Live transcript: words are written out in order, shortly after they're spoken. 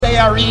they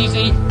are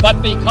easy,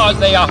 but because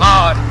they are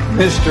hard.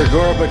 Mr.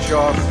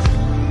 Gorbachev,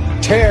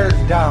 tear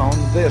down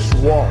this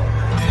wall.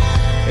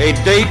 A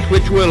date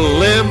which will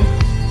live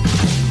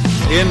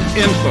in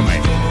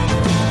infamy.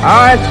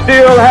 I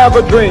still have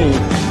a dream.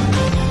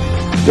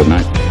 Good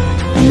night,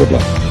 and good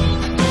luck.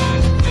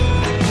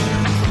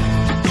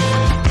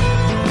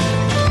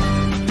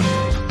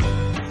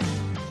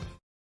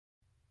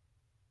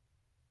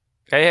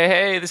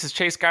 Hey, this is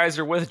Chase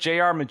Geiser with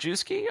J.R.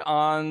 Majewski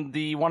on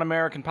the One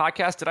American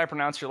Podcast. Did I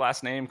pronounce your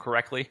last name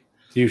correctly?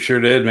 You sure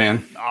did,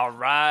 man. All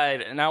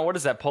right. Now, what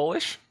is that,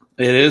 Polish?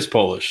 It is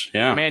Polish,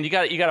 yeah. Man, you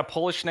got a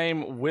Polish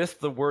name with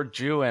the word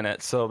Jew in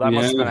it, so that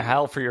must have been a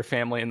hell for your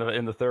family in the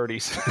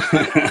 30s.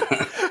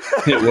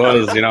 It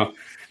was, you know.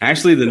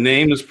 Actually, the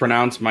name is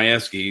pronounced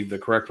Majewski, the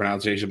correct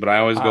pronunciation, but I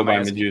always go by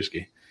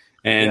Majewski.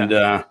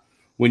 And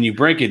when you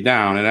break it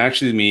down, it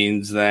actually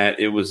means that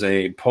it was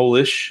a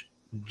Polish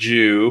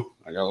Jew.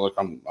 I gotta look.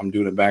 I'm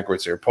doing it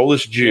backwards here.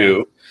 Polish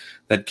Jew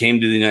that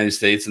came to the United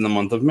States in the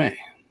month of May.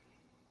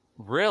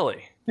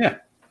 Really? Yeah.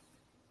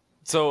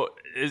 So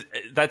is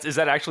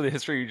that actually the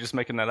history? Or you're just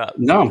making that up?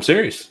 No, I'm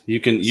serious.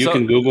 You can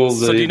Google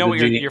the. So do you know what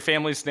your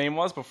family's name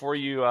was before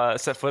you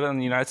set foot in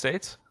the United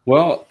States?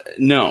 Well,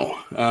 no.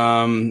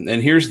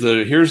 And here's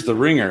the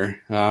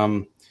ringer.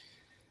 And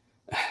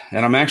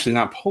I'm actually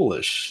not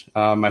Polish.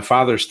 My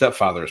father's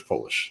stepfather is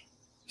Polish.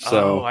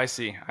 So I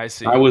see.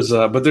 I was,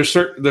 but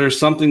there's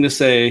something to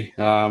say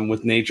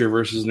with nature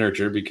versus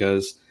nurture,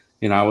 because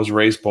I was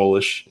raised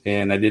Polish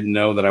and I didn't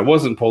know that I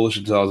wasn't Polish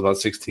until I was about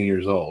 16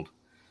 years old.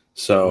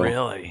 So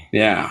really,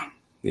 yeah.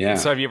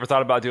 So have you ever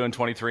thought about doing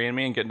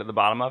 23andMe and getting to the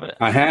bottom of it?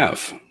 I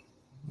have.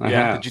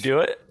 Did you do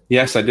it?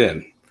 Yes, I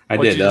did.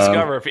 What did you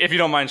discover? If you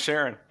don't mind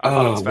sharing, I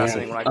thought it was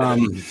fascinating when I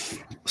did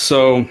it.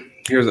 So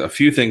here's a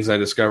few things I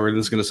discovered.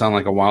 This is going to sound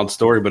like a wild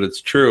story, but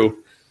it's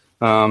true.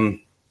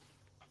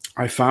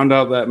 I found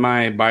out that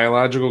my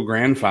biological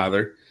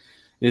grandfather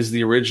is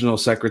the original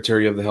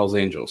secretary of the Hells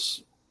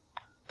Angels.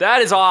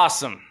 That is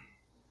awesome.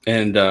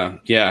 And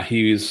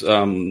he's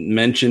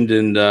mentioned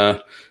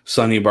in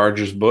Sonny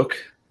Barger's book.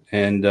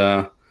 And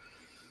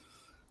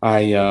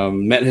I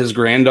met his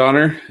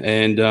granddaughter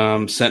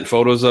and sent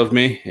photos of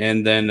me.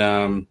 And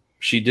then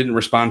she didn't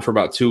respond for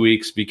about 2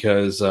 weeks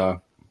because the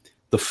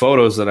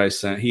photos that I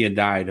sent, he had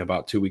died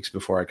about 2 weeks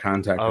before I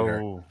contacted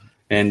her.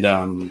 And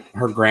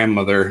her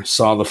grandmother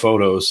saw the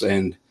photos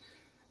and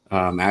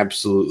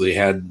absolutely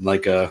had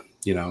like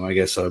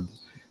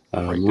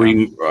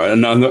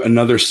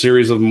another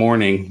series of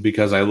mourning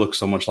because I look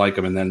so much like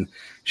him. And then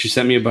she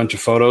sent me a bunch of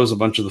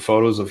the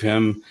photos of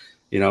him,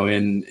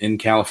 in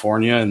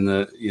California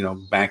and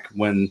back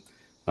when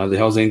the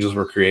Hells Angels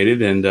were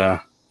created. And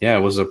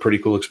it was a pretty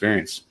cool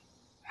experience.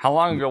 How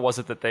long ago was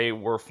it that they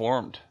were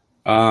formed?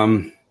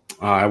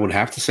 I would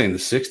have to say in the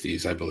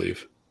 60s, I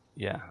believe.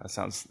 Yeah, that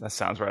sounds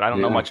right. I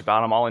don't know much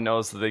about them. All I know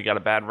is that they got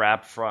a bad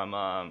rap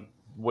from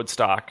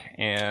Woodstock,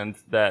 and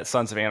that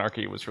Sons of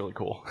Anarchy was really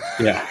cool.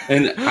 Yeah,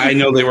 and I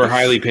know they were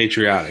highly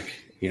patriotic.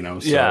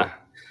 So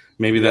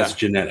maybe that's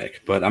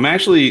genetic. But I'm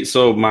actually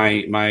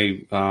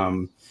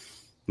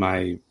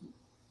my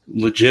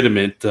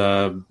legitimate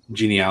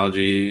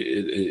genealogy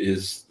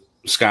is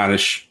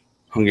Scottish,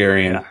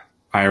 Hungarian,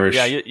 Irish.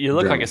 Yeah, you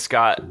look like a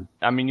Scot.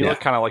 I mean, you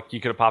look kind of like you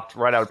could have popped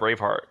right out of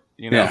Braveheart.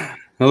 Yeah.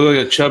 I look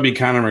like a chubby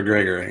Conor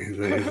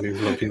McGregor.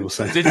 Is what people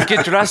say. Didn't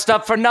get dressed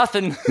up for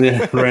nothing.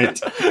 Yeah, right.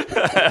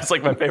 That's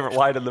like my favorite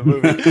line in the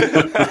movie.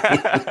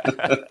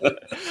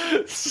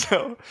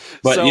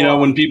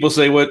 When people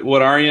say,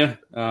 "What are you?"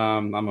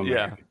 I'm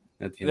American.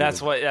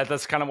 That's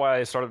kind of why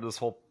I started this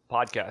whole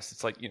podcast.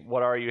 It's like,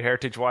 what are you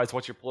heritage-wise?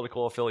 What's your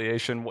political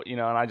affiliation?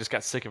 And I just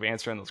got sick of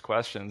answering those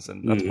questions,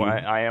 and that's why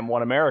I am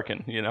one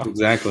American.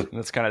 Exactly. And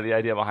that's kind of the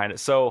idea behind it.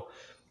 So.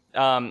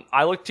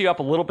 I looked you up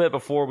a little bit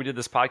before we did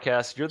this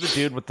podcast. You're the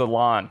dude with the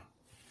lawn.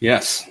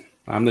 Yes,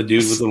 I'm the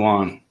dude with the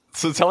lawn.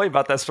 So tell me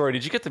about that story.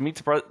 Did you get to meet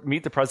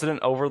the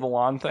president over the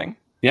lawn thing?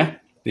 Yeah.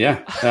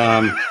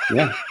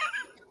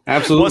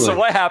 Absolutely. Well, so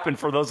what happened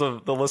for those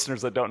of the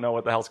listeners that don't know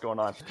what the hell's going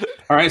on?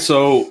 All right,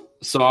 so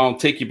I'll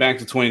take you back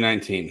to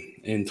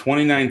 2019. In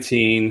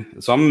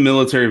 2019, so I'm a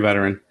military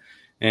veteran,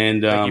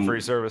 and thank you for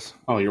your service.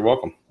 Oh, you're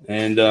welcome.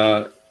 And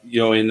in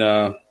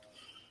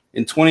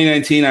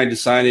 2019, I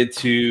decided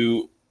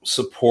to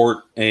support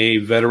a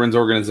veterans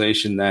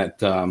organization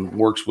that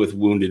works with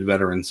wounded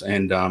veterans,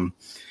 and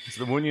is it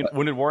the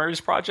Wounded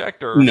Warriors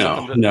Project or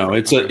no?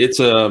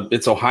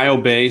 It's Ohio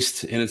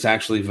based, and it's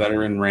actually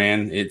veteran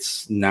ran.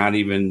 It's not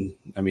even.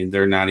 I mean,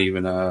 they're not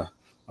even a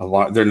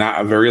lot. They're not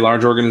a very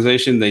large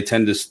organization. They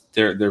tend to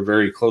they're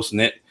very close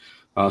knit,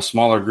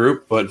 smaller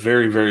group, but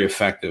very very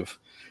effective.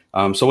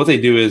 So what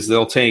they do is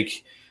they'll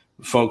take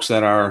folks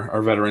that are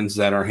veterans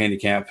that are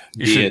handicapped.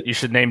 You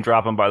should name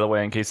drop them, by the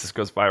way, in case this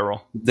goes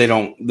viral. They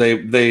don't.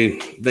 They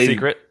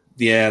secret.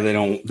 Yeah, they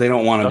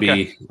don't want to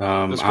be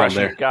out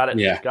there. Got it.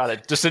 Yeah, got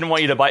it. Just didn't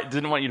want you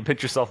to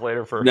pinch yourself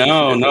later for.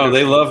 No.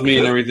 They love me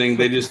and everything.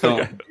 They just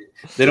don't.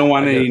 They don't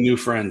want any new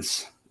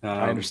friends.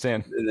 I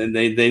understand. And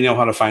they know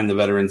how to find the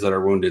veterans that are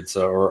wounded,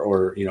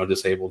 or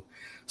disabled.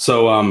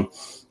 So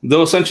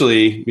they'll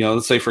essentially,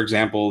 let's say, for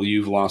example,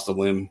 you've lost a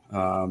limb.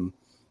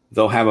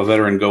 They'll have a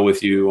veteran go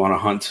with you on a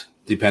hunt,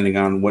 depending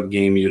on what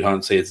game you'd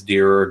hunt, say it's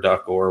deer or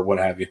duck or what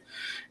have you.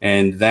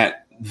 And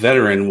that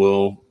veteran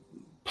will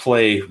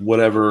play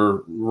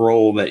whatever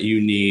role that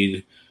you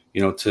need,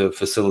 to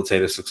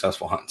facilitate a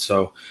successful hunt.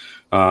 So,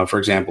 for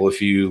example,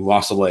 if you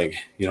lost a leg,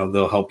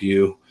 they'll help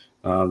you.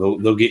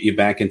 They'll get you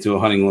back into a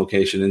hunting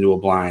location, into a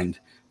blind,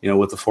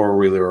 with a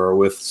four-wheeler or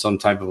with some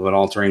type of an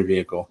all-terrain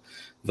vehicle.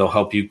 They'll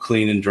help you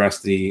clean and dress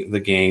the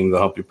game.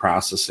 They'll help you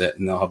process it,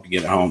 and they'll help you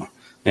get it home.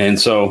 And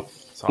so,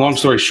 long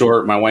story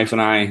short, my wife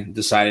and I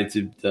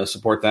decided to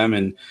support them,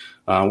 and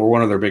we're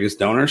one of their biggest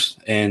donors.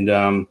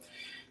 And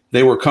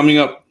they were coming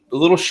up a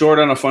little short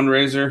on a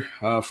fundraiser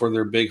for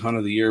their big hunt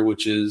of the year,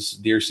 which is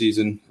deer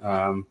season,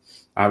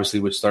 obviously,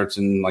 which starts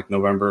in like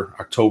November.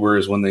 October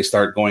is when they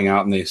start going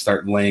out and they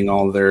start laying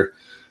all of their,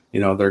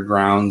 their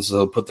grounds.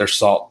 They'll put their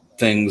salt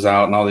things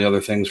out and all the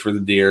other things for the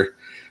deer.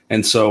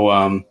 And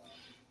so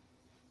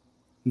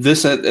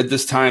this at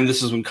this time,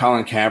 this is when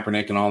Colin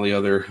Kaepernick and all the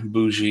other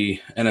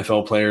bougie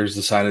NFL players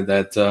decided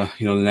that, the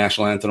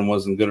national anthem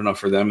wasn't good enough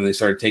for them, and they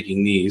started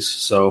taking knees.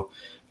 So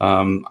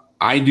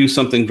I do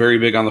something very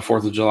big on the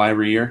 4th of July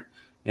every year.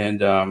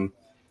 And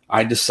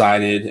I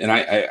decided, and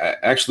I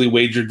actually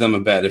wagered them a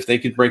bet. If they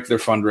could break their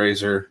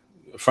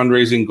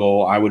fundraising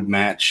goal, I would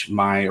match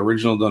my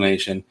original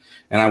donation,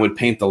 and I would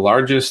paint the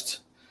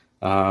largest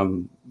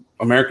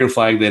American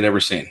flag they'd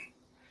ever seen.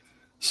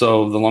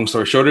 So the long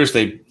story short is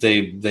they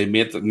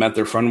met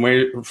their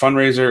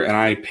fundraiser, and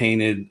I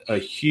painted a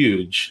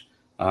huge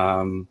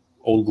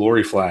Old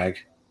Glory flag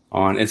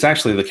on. It's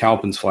actually the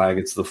Cowpens flag.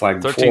 It's the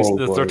flag before Old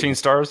Glory. 13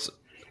 stars.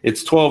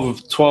 It's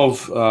 12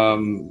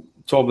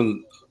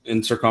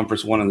 in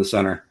circumference, 1 in the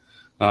center.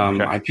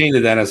 Okay. I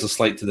painted that as a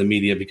slight to the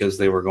media because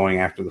they were going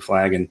after the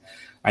flag, and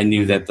I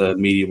knew that the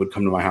media would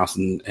come to my house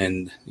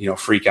and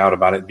freak out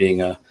about it being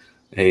a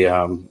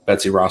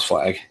Betsy Ross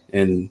flag.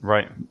 And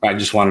right. I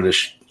just wanted to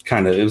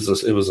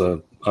it was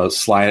a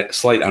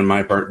slight on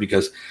my part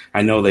because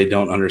I know they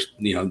don't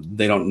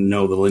they don't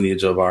know the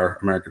lineage of our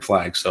American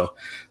flag. So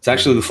it's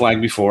actually the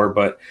flag before,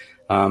 but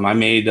I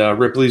made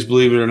Ripley's,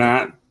 believe it or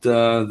not,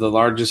 the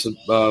largest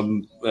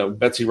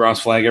Betsy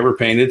Ross flag ever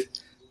painted.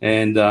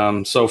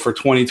 And so for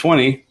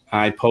 2020,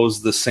 I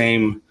posed the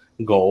same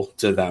goal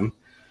to them.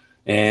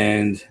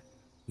 And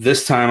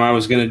this time I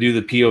was going to do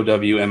the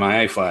POW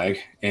MIA flag,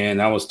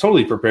 and I was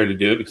totally prepared to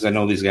do it because I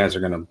know these guys are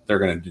going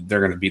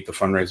to beat the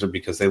fundraiser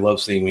because they love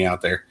seeing me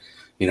out there,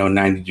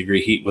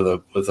 90-degree heat with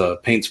a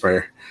paint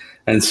sprayer.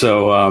 And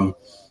so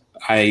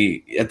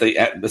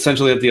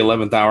essentially at the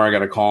 11th hour, I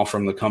got a call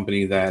from the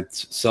company that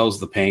sells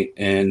the paint,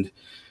 and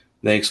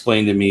they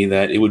explained to me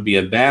that it would be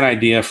a bad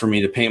idea for me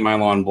to paint my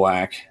lawn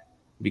black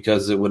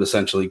because it would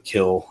essentially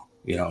kill,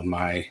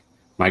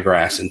 my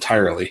grass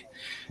entirely.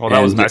 Well,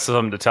 that was nice of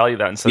them to tell you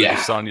that instead of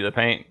just selling you the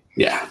paint.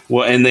 Yeah.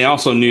 Well, and they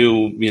also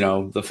knew,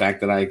 the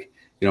fact that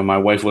my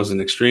wife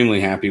wasn't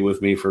extremely happy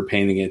with me for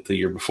painting it the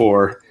year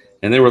before,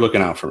 and they were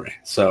looking out for me.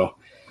 So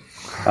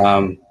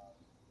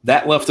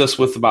that left us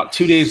with about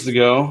 2 days to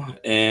go,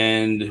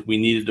 and we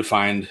needed to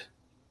find,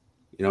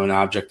 an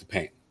object to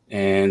paint.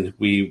 And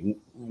we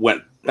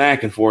went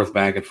back and forth.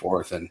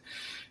 And,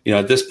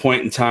 at this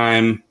point in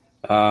time,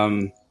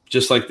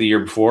 just like the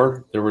year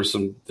before, there was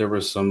some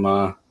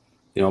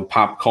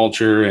pop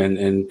culture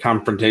and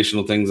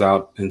confrontational things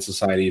out in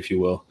society, if you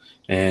will.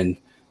 And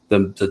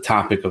the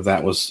topic of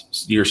that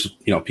was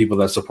people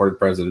that supported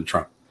President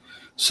Trump.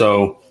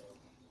 So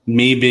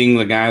me being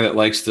the guy that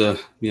likes to,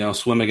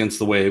 swim against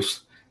the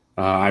waves,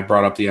 I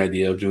brought up the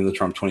idea of doing the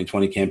Trump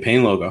 2020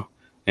 campaign logo.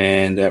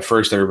 And at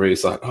first everybody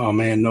thought, oh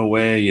man, no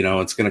way,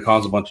 it's going to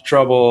cause a bunch of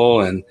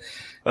trouble. And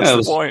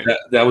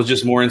that was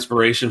just more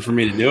inspiration for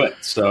me to do it.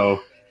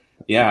 So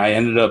yeah, I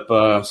ended up,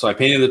 so I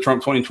painted the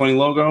Trump 2020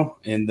 logo,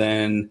 and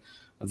then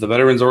the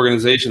Veterans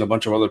Organization, a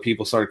bunch of other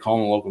people started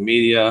calling the local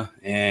media,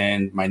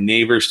 and my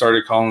neighbors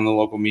started calling the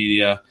local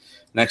media.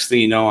 Next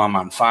thing you know, I'm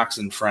on Fox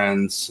and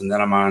Friends, and then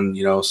I'm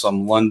on,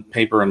 some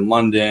paper in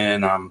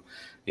London. I'm,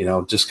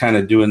 just kind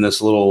of doing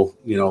this little,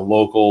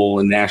 local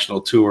and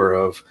national tour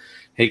of,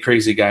 hey,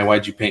 crazy guy,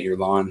 why'd you paint your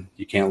lawn?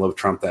 You can't love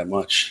Trump that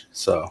much.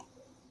 So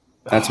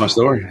that's my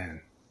story. Man.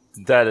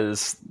 That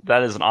is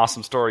an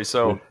awesome story.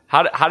 So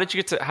how did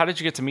you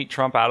get to meet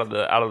Trump out of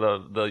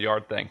the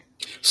yard thing?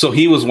 So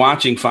he was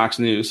watching Fox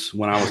News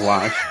when I was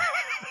live.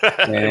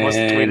 He must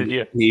have tweeted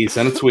you. He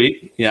sent a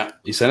tweet. Yeah,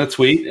 he sent a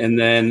tweet, and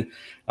then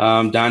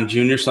Don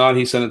Jr. saw it.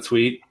 He sent a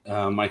tweet.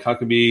 Mike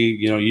Huckabee,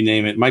 you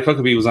name it. Mike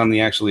Huckabee was on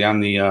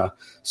the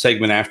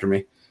segment after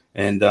me,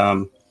 and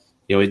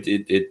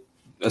it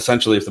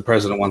essentially, if the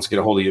president wants to get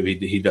a hold of you,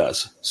 he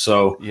does.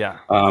 So yeah.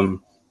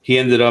 He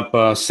ended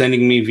up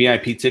sending me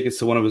VIP tickets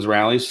to one of his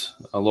rallies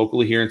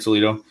locally here in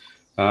Toledo.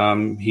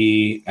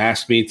 He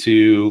asked me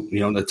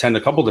to, attend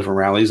a couple different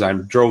rallies. I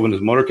drove in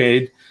his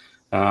motorcade.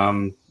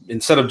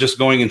 Instead of just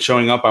going and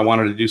showing up, I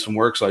wanted to do some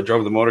work. So I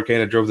drove the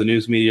motorcade. I drove the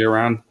news media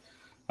around.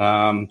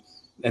 And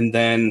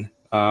then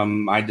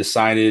I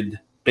decided,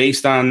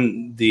 based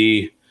on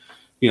the,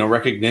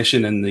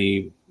 recognition and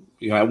the,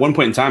 at one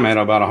point in time, I had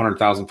about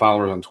 100,000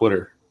 followers on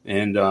Twitter,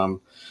 and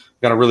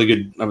got a really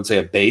good, I would say,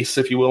 a base,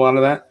 if you will, out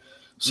of that.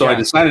 So I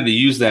decided to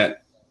use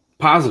that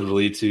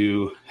positively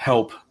to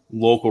help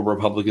local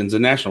Republicans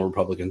and national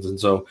Republicans. And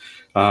so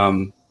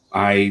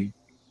I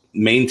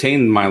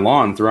maintained my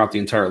lawn throughout the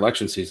entire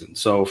election season.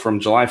 So from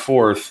July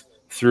 4th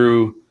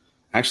through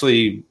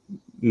actually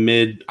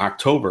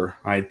mid-October,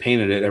 I had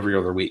painted it every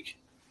other week.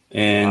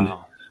 And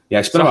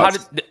I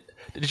spent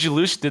did you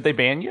lose? Did they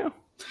ban you?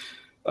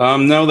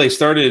 No, they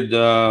started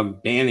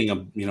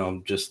banning,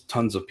 just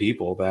tons of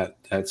people that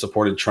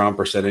supported Trump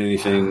or said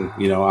anything,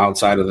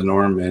 outside of the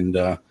norm. And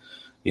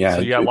so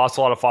you lost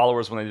a lot of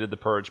followers when they did the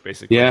purge,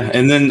 basically. Yeah,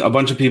 and then a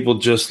bunch of people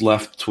just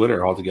left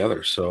Twitter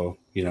altogether. So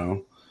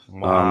when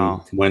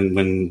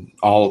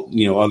all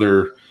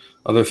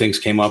other things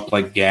came up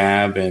like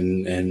Gab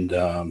and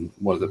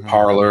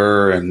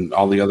Parler and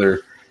all the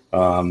other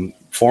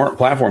foreign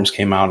platforms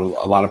came out,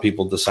 a lot of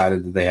people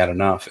decided that they had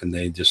enough and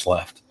they just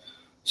left.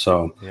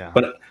 So,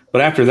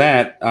 but after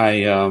that,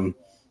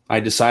 I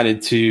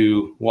decided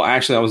to. Well,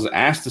 actually, I was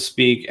asked to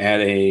speak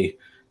at a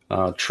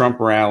Trump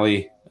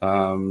rally,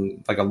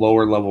 like a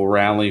lower level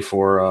rally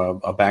for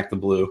a Back the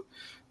Blue.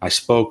 I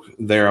spoke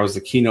there. I was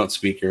the keynote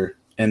speaker,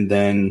 and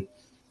then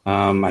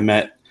I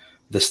met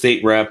the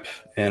state rep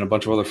and a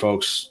bunch of other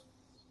folks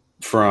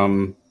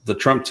from the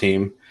Trump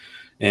team,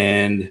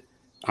 and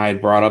I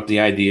brought up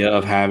the idea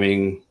of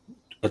having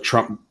a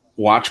Trump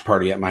watch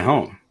party at my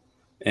home,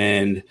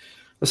 and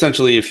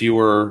essentially, if you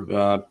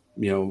were,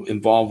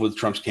 involved with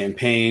Trump's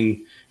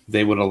campaign,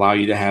 they would allow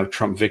you to have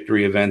Trump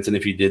victory events, and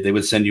if you did, they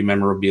would send you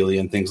memorabilia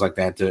and things like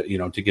that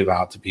to give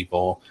out to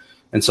people.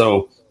 And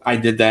so I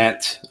did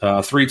that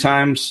 3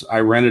 times. I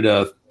rented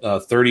a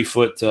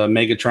 30-foot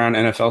Megatron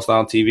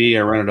NFL-style TV.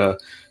 I rented a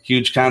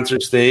huge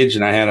concert stage,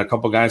 and I had a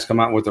couple guys come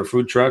out with their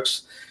food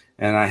trucks,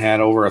 and I had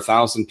over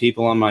 1,000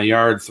 people on my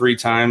yard 3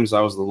 times.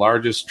 I was the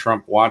largest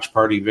Trump watch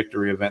party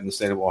victory event in the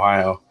state of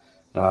Ohio.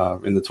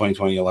 In the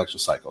 2020 election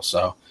cycle.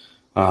 So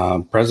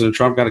President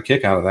Trump got a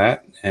kick out of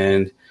that.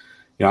 And,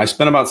 I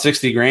spent about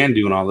 $60,000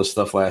 doing all this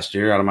stuff last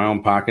year out of my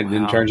own pocket,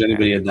 didn't charge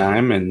anybody a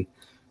dime. And,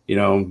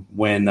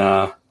 when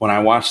I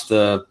watched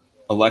the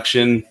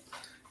election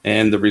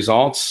and the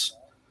results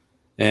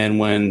and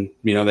when,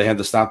 they had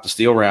to Stop the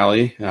Steal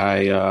rally,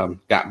 I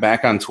got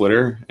back on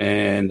Twitter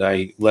and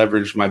I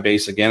leveraged my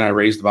base again. I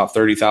raised about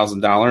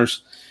 $30,000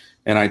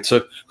 and I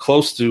took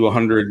close to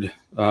 100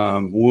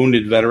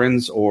 wounded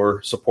veterans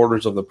or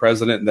supporters of the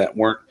president that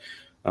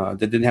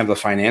didn't have the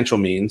financial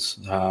means.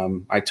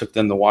 I took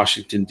them to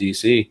Washington,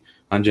 D.C.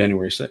 on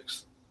January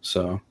 6th.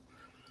 So,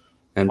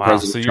 and wow.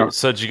 President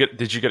Trump,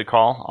 did you get a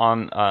call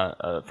on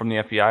from the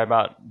FBI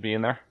about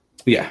being there?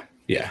 Yeah.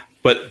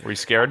 But were you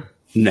scared?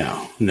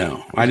 No,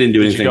 I didn't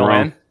do anything did you go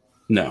wrong. In?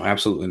 No,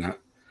 absolutely not.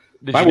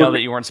 Did you know that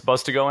you weren't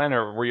supposed to go in,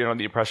 or were you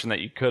under the impression that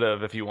you could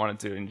have if you wanted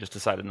to and just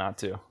decided not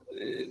to?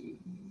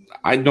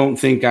 I don't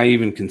think I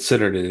even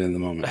considered it in the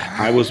moment.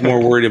 I was more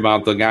worried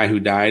about the guy who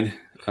died.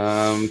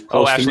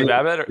 Ashley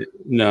Babbitt?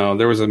 No,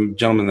 there was a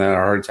gentleman that had a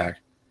heart attack.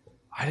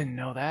 I didn't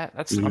know that.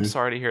 I'm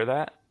sorry to hear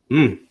that.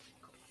 And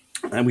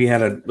we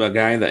had a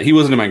guy that he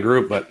wasn't in my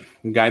group, but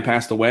a guy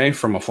passed away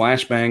from a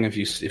flashbang.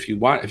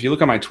 If you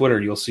look at my Twitter,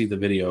 you'll see the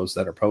videos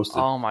that are posted.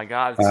 Oh my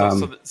God!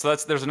 So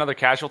there's another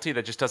casualty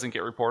that just doesn't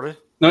get reported.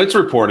 No, it's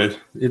reported.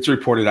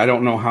 I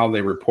don't know how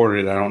they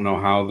reported it. I don't know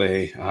how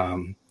they.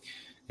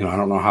 I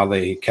don't know how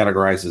they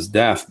categorize his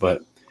death,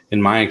 but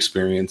in my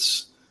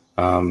experience,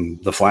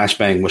 the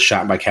flashbang was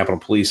shot by Capitol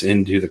Police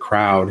into the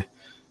crowd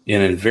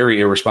in a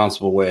very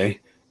irresponsible way,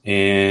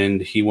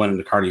 and he went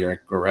into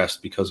cardiac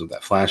arrest because of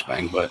that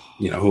flashbang. But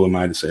who am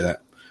I to say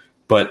that?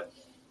 But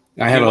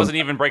he wasn't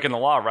even breaking the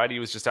law, right? He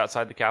was just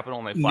outside the Capitol,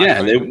 and they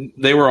flashbanged.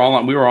 They were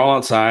all. We were all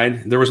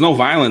outside. There was no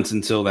violence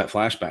until that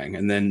flashbang,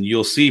 and then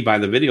you'll see by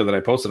the video that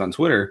I posted on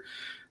Twitter,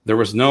 there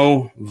was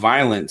no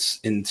violence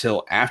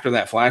until after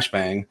that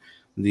flashbang.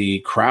 The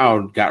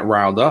crowd got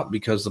riled up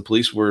because the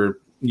police were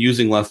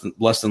using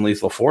less than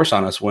lethal force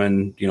on us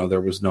when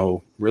there was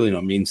no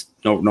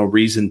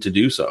reason to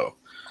do so,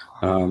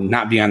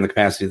 not beyond the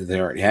capacity that they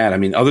already had. I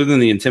mean, other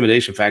than the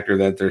intimidation factor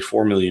that there's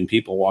 4 million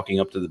people walking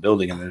up to the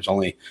building and there's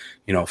only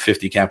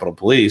 50 Capitol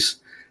Police,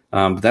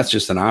 but that's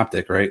just an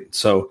optic, right?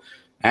 So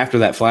after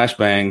that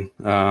flashbang,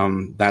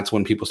 that's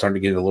when people started to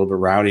get a little bit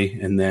rowdy,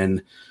 and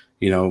then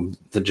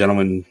the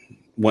gentleman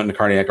went into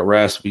cardiac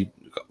arrest.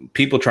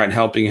 People tried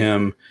helping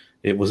him.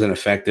 It was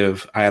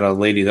ineffective. I had a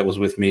lady that was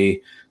with me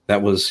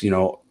that was, in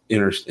her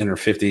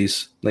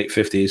 50s, late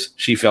 50s.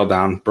 She fell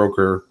down, broke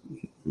her,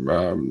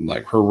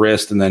 her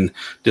wrist, and then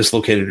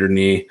dislocated her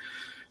knee.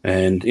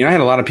 And, I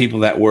had a lot of people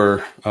that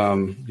were,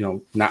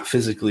 not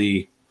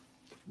physically,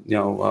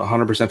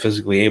 100%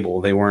 physically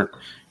able. They weren't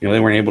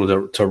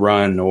able to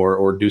run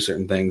or do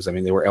certain things. I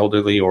mean, they were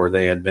elderly or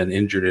they had been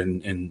injured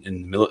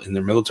in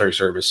their military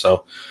service.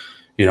 So,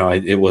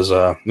 it was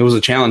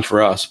a challenge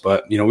for us,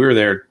 but, we were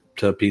there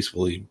to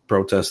peacefully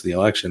protest the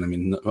election. I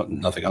mean,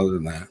 nothing other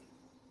than that.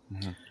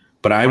 Mm-hmm.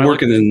 But I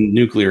work in the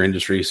nuclear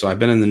industry, so I've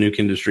been in the nuke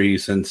industry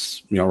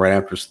since right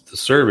after the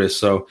service.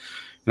 So,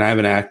 and I have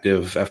an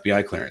active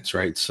FBI clearance,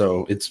 right?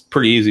 So it's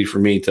pretty easy for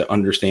me to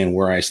understand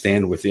where I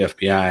stand with the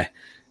FBI.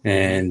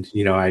 And,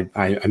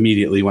 I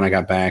immediately, when I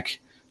got back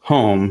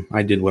home,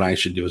 I did what I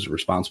should do as a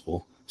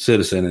responsible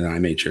citizen, and I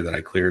made sure that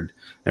I cleared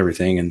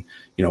everything. And,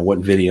 what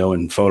video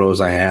and photos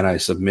I had, I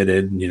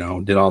submitted,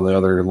 did all the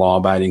other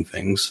law-abiding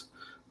things.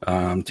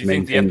 Do you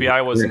think the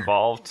FBI was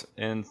involved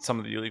in some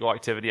of the illegal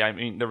activity? I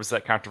mean, there was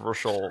that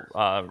controversial,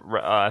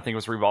 I think it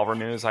was Revolver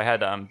News. I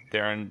had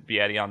Darren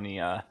Beatty on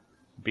the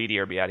Beatty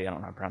or Beatty, I don't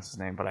know how to pronounce his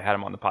name, but I had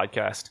him on the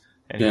podcast,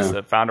 and he's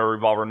the founder of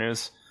Revolver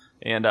News.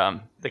 And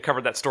they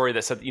covered that story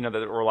that said, that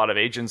there were a lot of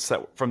agents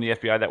from the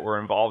FBI that were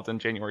involved in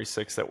January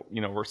 6th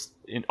that, were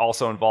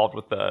also involved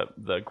with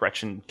the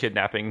Gretchen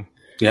kidnapping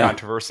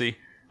controversy.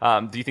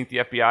 Do you think the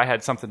FBI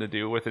had something to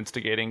do with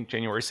instigating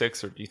January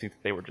 6th, or do you think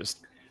that they were just?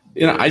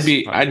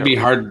 I'd be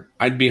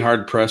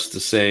hard pressed to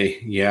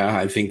say,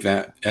 I think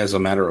that as a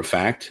matter of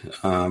fact.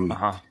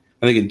 I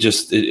think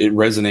it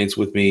resonates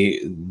with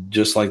me,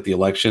 just like the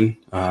election.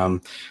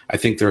 I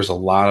think there's a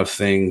lot of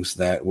things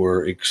that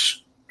were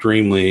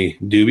extremely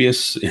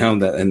dubious,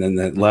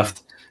 that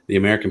left the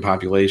American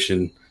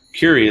population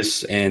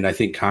curious. And I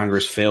think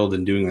Congress failed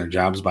in doing their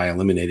jobs by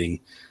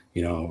eliminating,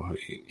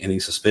 any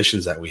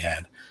suspicions that we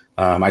had.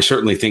 I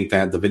certainly think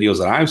that the videos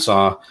that I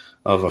saw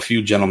of a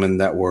few gentlemen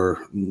that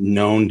were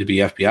known to be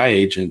FBI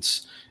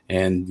agents,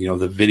 and,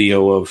 the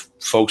video of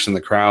folks in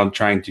the crowd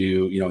trying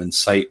to,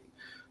 incite,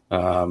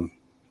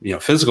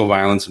 physical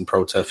violence and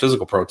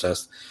physical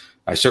protest.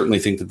 I certainly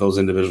think that those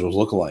individuals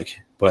look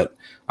alike, but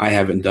I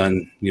haven't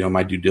done,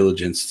 my due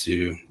diligence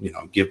to,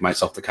 give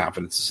myself the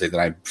confidence to say that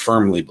I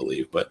firmly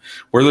believe. But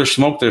where there's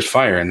smoke, there's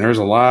fire, and there's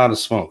a lot of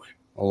smoke.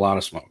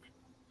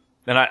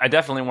 And I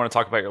definitely want to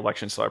talk about your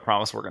election, so I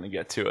promise we're going to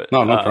get to it.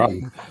 No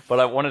problem. But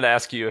I wanted to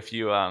ask you if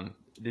you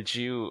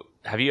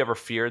have you ever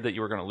feared that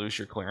you were going to lose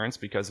your clearance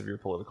because of your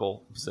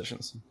political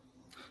positions?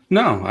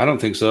 No, I don't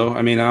think so.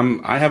 I mean,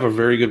 I have a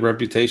very good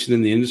reputation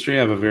in the industry. I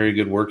have a very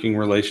good working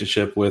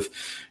relationship with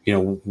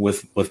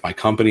my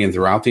company and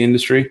throughout the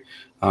industry.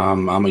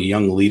 I'm a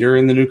young leader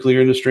in the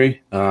nuclear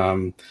industry.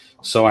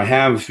 So I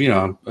have,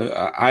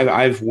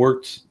 I've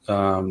worked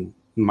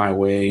my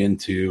way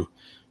into,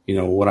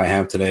 what I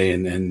have today.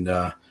 And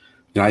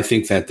I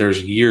think that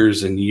there's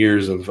years and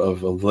years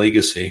of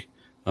legacy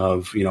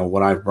of,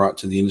 what I've brought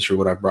to the industry,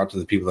 what I've brought to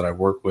the people that I've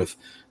worked with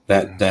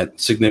that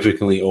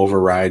significantly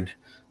override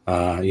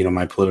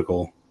my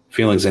political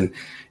feelings. And,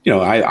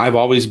 I've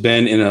always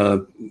been in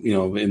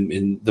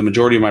in the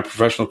majority of my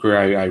professional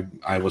career,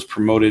 I was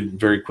promoted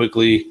very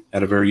quickly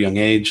at a very young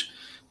age.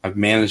 I've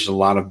managed a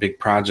lot of big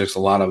projects, a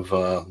lot of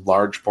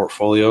large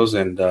portfolios,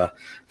 and I've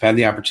had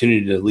the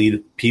opportunity to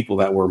lead people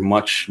that were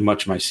much,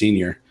 much my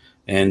senior.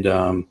 And,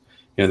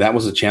 that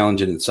was a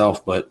challenge in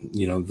itself, but,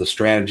 the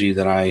strategy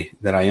that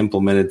I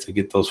implemented to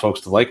get those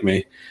folks to like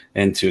me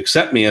and to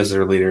accept me as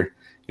their leader,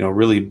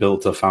 really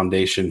built a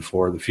foundation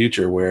for the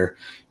future where,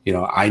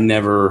 I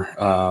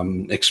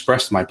never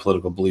expressed my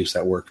political beliefs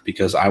at work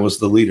because I was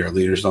the leader.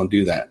 Leaders don't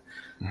do that.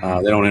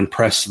 They don't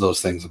impress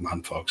those things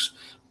upon folks.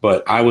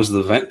 But I was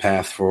the vent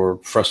path for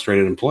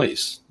frustrated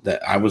employees,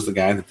 that I was the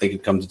guy that they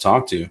could come to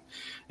talk to.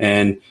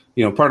 And,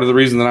 part of the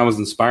reason that I was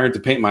inspired to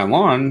paint my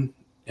lawn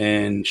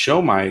and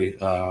show my,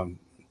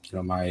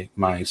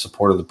 my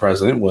support of the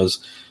president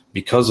was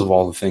because of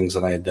all the things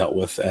that I had dealt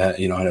with at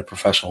a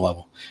professional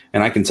level.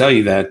 And I can tell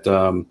you that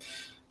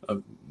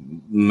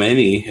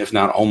many, if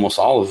not almost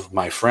all of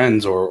my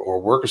friends or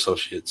work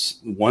associates,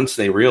 once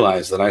they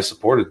realized that I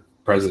supported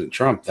President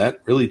Trump,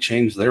 that really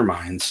changed their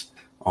minds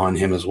on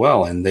him as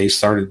well. And they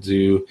started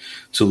to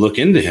look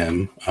into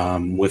him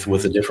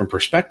with a different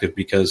perspective,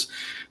 because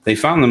they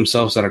found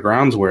themselves at a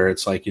grounds where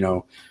it's like,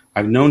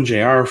 I've known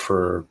JR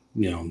for,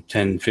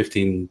 10,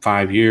 15,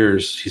 5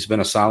 years. He's been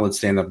a solid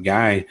stand-up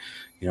guy.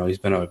 He's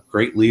been a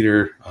great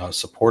leader, a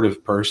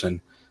supportive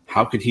person.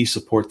 How could he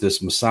support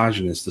this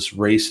misogynist, this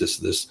racist,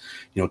 this,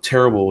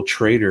 terrible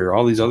traitor,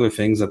 all these other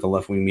things that the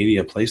left-wing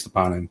media placed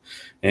upon him?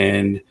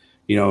 And,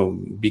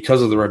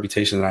 because of the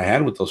reputation that I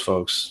had with those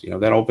folks,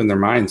 that opened their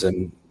minds.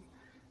 And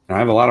I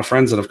have a lot of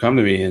friends that have come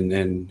to me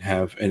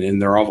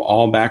and they're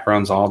all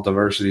backgrounds, all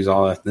diversities,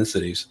 all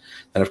ethnicities,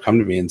 that have come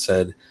to me and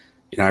said,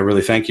 I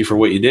really thank you for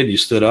what you did. You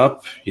stood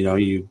up,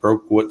 you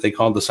broke what they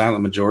called the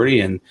silent majority,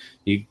 and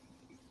you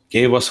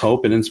gave us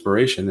hope and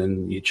inspiration,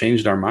 and you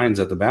changed our minds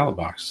at the ballot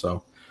box.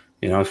 So,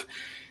 if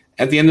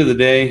at the end of the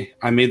day,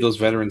 I made those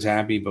veterans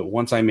happy. But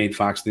once I made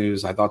Fox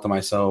News, I thought to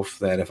myself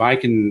that if I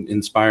can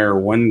inspire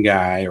one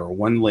guy or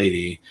one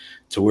lady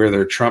to wear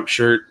their Trump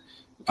shirt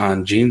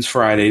on Jeans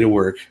Friday to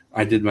work,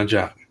 I did my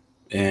job.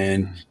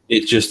 And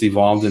it just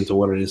evolved into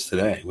what it is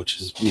today,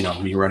 which is,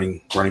 me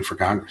running for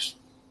Congress.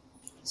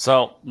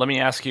 So let me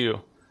ask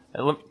you,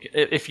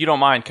 if you don't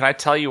mind, can I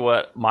tell you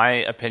what my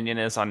opinion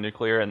is on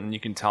nuclear, and you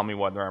can tell me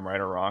whether I'm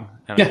right or wrong,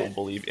 and I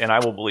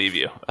will believe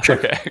you. Sure.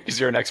 Okay, because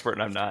you're an expert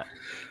and I'm not.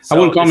 So I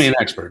wouldn't call me an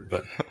expert,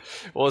 but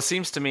well, it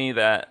seems to me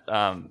that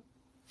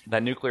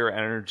that nuclear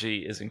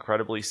energy is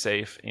incredibly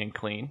safe and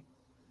clean.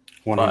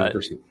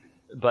 100%.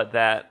 But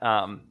that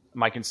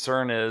my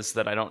concern is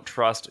that I don't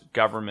trust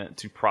government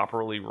to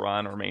properly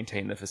run or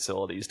maintain the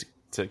facilities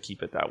to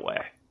keep it that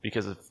way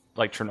because of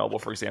like Chernobyl,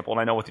 for example. And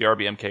I know with the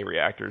RBMK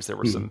reactors, there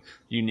were some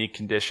unique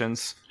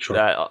conditions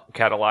that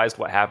catalyzed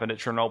what happened at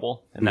Chernobyl,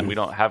 and that we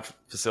don't have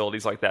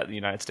facilities like that in the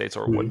United States,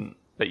 or wouldn't,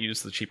 that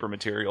use the cheaper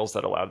materials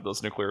that allowed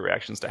those nuclear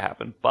reactions to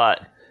happen.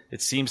 But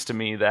it seems to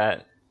me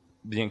that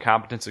the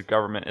incompetence of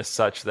government is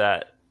such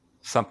that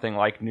something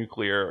like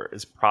nuclear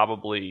is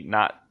probably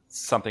not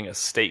something a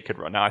state could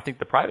run. Now, I think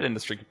the private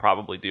industry could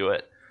probably do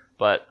it,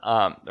 but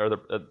or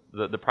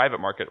the private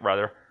market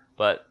rather.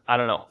 But I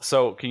don't know.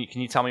 So can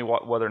you tell me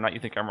whether or not you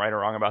think I'm right or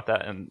wrong about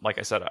that? And like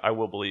I said, I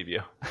will believe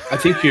you. I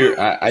think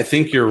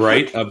you're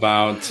right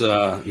about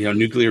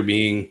nuclear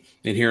being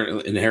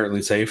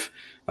inherently safe.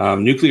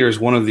 Nuclear is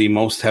one of the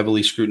most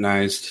heavily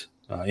scrutinized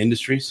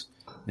industries.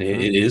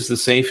 It is the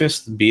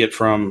safest, be it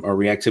from a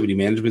reactivity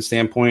management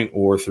standpoint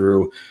or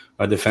through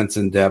a defense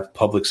in depth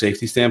public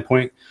safety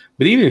standpoint.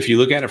 But even if you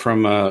look at it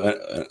from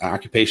an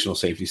occupational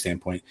safety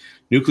standpoint,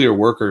 nuclear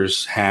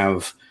workers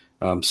have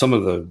some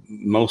of the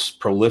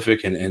most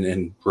prolific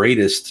and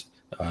greatest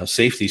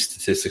safety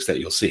statistics that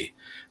you'll see.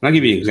 And I'll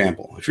give you an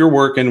example. If we're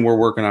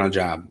working on a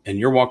job and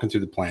you're walking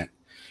through the plant,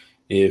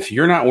 if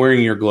you're not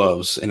wearing your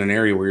gloves in an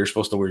area where you're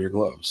supposed to wear your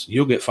gloves,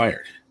 you'll get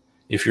fired.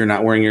 If you're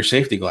not wearing your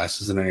safety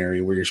glasses in an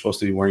area where you're supposed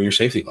to be wearing your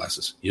safety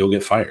glasses, you'll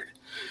get fired.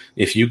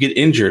 If you get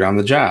injured on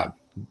the job,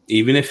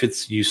 even if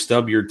it's you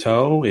stub your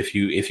toe, if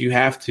you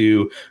have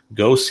to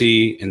go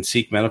see and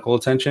seek medical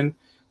attention,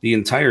 the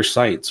entire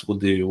sites will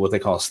do what they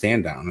call a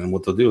stand down. And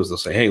what they'll do is they'll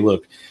say, hey,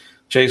 look,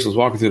 Chase was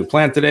walking through the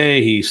plant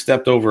today. He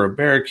stepped over a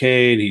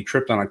barricade. He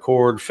tripped on a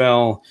cord,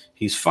 fell.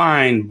 He's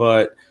fine.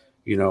 But,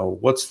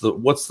 what's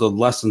the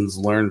lessons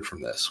learned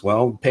from this?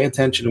 Well, pay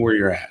attention to where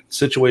you're at.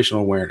 Situational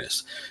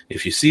awareness.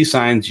 If you see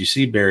signs, you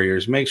see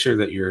barriers, make sure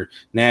that you're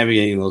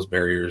navigating those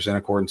barriers in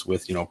accordance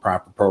with,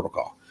 proper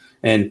protocol.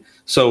 And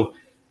so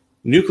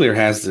nuclear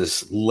has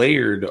this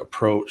layered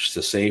approach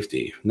to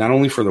safety, not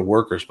only for the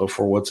workers, but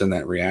for what's in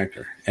that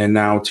reactor. And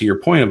now to your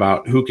point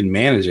about who can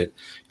manage it,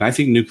 and I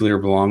think nuclear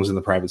belongs in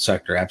the private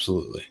sector,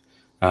 absolutely.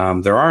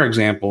 There are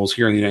examples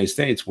here in the United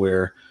States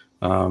where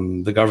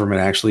the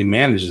government actually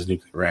manages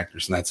nuclear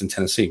reactors, and that's in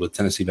Tennessee with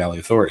Tennessee Valley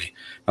Authority.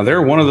 Now,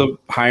 they're one of the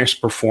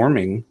highest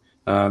performing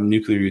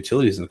nuclear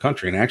utilities in the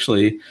country, and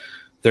actually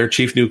their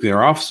chief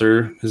nuclear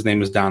officer, his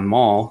name is Don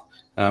Mall.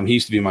 He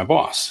used to be my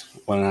boss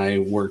when I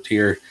worked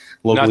here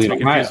locally. Not to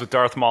be confused with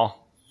Darth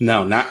Maul.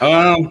 No, not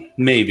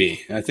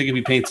maybe. I think if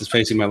he paints his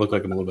face, he might look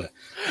like him a little bit.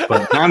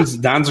 But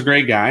Don's a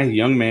great guy,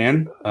 young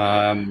man,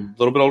 a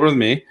little bit older than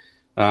me.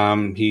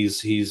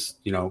 He's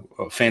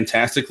a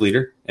fantastic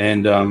leader,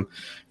 and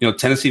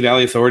Tennessee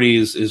Valley Authority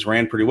is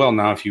ran pretty well.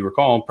 Now, if you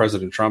recall,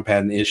 President Trump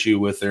had an issue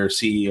with their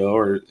CEO,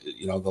 or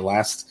the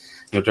last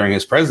during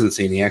his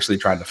presidency, and he actually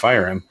tried to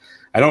fire him.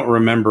 I don't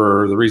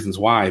remember the reasons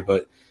why,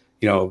 but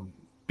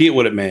be it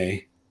what it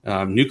may.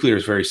 Nuclear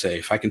is very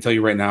safe. I can tell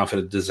you right now, if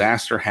a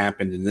disaster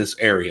happened in this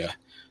area,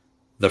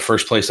 the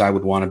first place I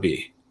would want to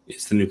be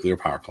is the nuclear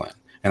power plant,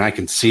 and I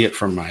can see it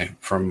from my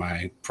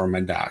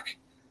dock.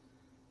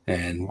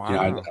 And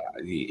wow.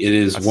 It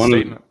is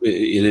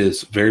it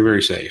is very,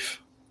 very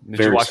safe. Did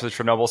you watch the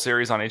Chernobyl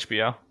series on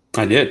HBO?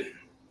 I did.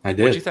 What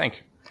did you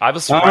think? I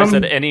was surprised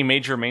that any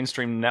major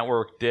mainstream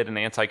network did an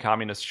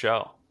anti-communist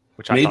show,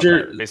 which I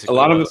thought basically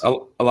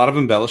a lot of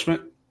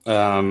embellishment.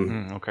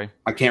 Okay.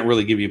 I can't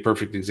really give you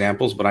perfect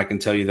examples, but I can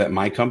tell you that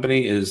my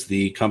company is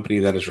the company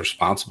that is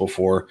responsible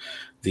for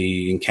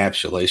the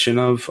encapsulation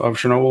of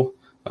Chernobyl.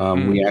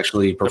 We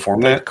actually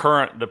perform that.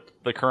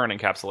 The current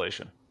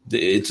encapsulation.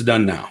 It's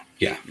done now.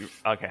 Yeah.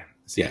 Okay.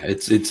 Yeah,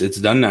 it's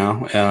done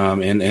now.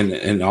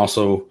 And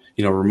also,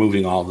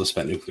 removing all of the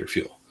spent nuclear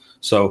fuel.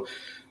 So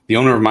the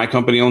owner of my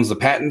company owns the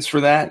patents for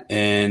that.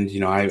 And,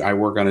 I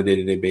work on a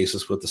day-to-day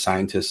basis with the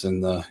scientists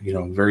and the,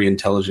 very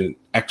intelligent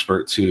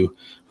experts who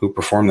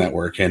perform that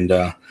work. And,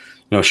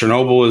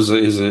 Chernobyl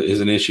is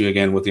an issue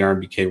again with the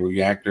RBMK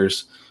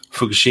reactors.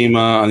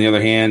 Fukushima, on the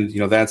other hand,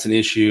 that's an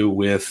issue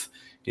with,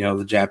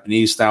 the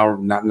Japanese style,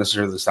 not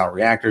necessarily the style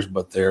reactors,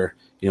 but their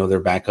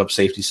backup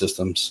safety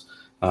systems.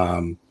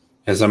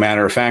 As a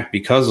matter of fact,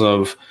 because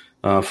of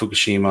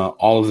Fukushima,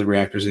 all of the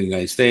reactors in the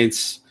United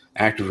States,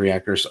 active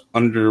reactors,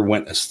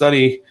 underwent a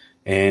study,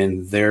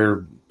 and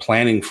they're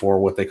planning for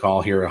what they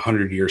call here a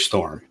 100-year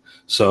storm.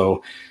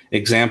 So,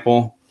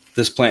 example,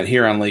 this plant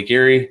here on Lake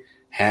Erie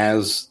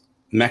has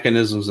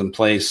mechanisms in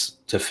place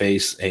to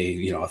face a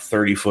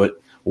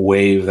 30-foot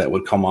wave that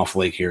would come off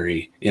Lake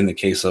Erie in the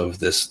case of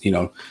this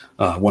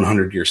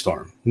 100-year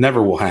storm.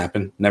 Never will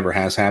happen, never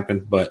has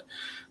happened, but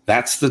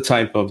that's the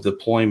type of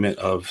deployment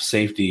of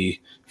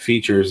safety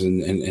features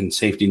and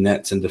safety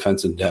nets and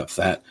defense in depth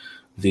that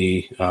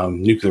the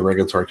Nuclear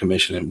Regulatory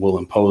Commission will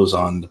impose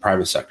on the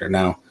private sector.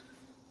 Now,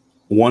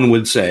 one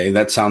would say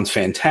that sounds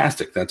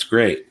fantastic. That's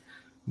great.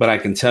 But I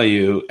can tell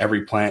you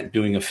every plant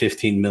doing a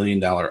 $15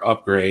 million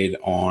upgrade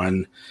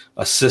on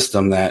a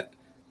system that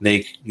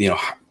they,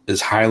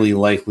 is highly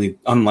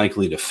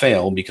unlikely to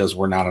fail because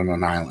we're not on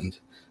an island.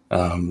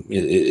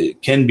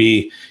 It can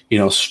be,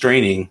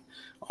 straining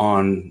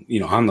on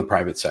the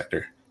private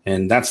sector.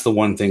 And that's the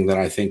one thing that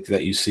I think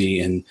that you see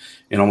in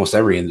almost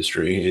every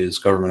industry is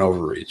government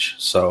overreach.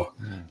 So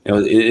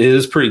it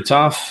is pretty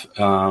tough,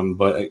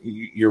 but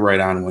you're right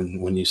on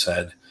when you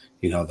said,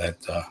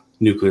 that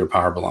nuclear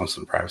power belongs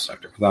to the private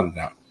sector, without a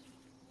doubt.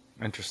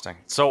 Interesting.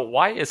 So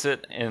why is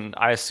it, and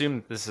I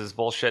assume this is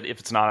bullshit. If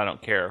it's not, I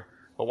don't care.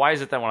 But why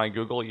is it that when I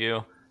Google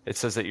you, it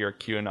says that you're a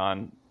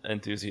QAnon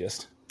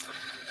enthusiast?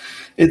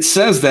 It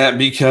says that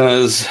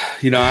because,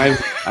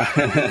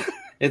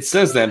 it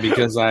says that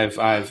because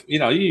I've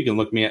you can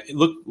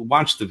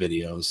watch the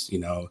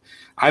videos.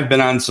 I've been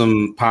on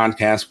some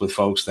podcasts with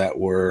folks that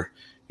were,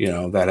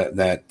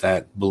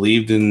 that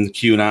believed in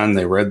QAnon.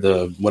 They read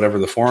whatever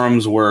the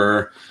forums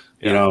were.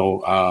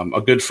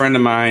 A good friend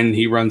of mine,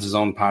 he runs his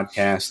own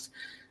podcast.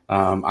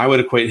 I would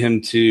equate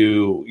him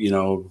to,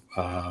 you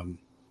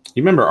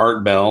remember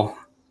Art Bell?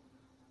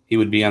 He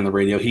would be on the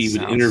radio. He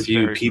would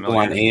interview people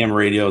on AM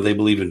radio. They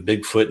believe in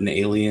Bigfoot and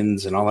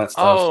aliens and all that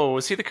stuff. Oh,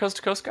 is he the Coast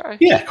to Coast guy?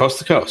 Yeah, Coast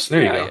to Coast.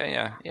 There you go.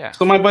 Yeah.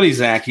 So my buddy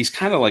Zach, he's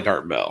kind of like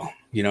Art Bell.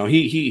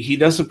 He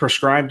doesn't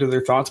prescribe to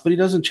their thoughts, but he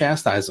doesn't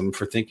chastise them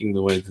for thinking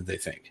the way that they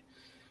think.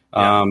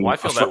 Well, I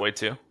feel that way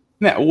too.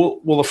 Yeah.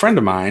 Well, a friend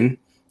of mine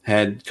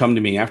had come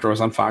to me after I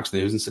was on Fox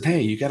News and said,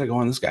 "Hey, you got to go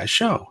on this guy's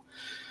show."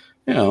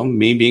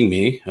 Me being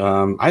me,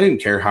 I didn't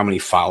care how many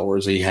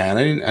followers he had.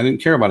 I didn't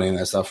care about any of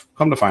that stuff.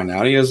 Come to find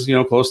out, he has,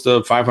 close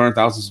to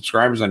 500,000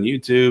 subscribers on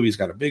YouTube. He's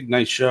got a big,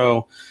 nice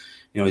show.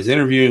 He's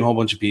interviewing a whole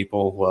bunch of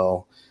people.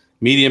 Well,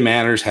 Media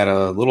Matters had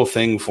a little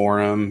thing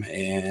for him.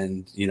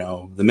 And,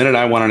 the minute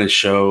I went on his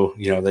show,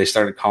 they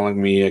started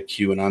calling me a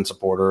QAnon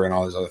supporter and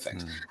all these other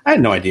things. I had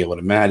no idea what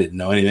it meant. I didn't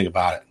know anything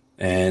about it.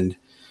 And,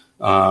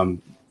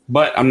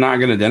 but I'm not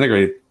going to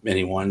denigrate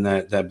anyone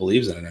that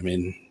believes in it. I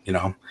mean,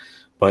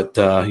 but,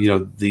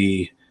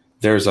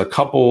 there's a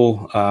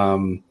couple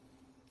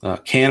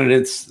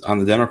candidates on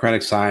the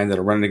Democratic side that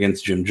are running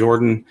against Jim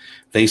Jordan.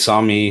 They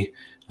saw me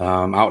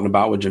out and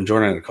about with Jim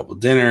Jordan at a couple of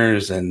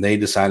dinners, and they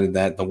decided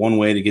that the one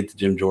way to get to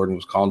Jim Jordan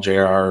was call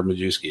J.R.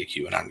 Majewski a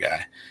QAnon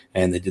guy.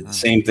 And they did the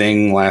same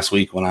thing last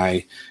week when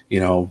I,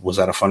 was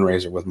at a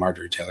fundraiser with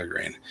Marjorie Taylor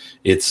Greene.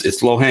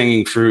 It's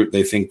low-hanging fruit.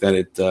 They think that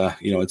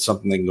it's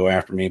something they can go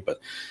after me, but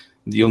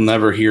you'll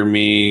never hear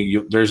me.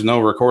 There's no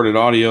recorded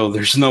audio.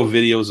 There's no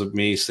videos of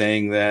me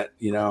saying that,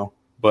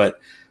 but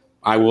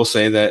I will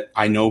say that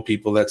I know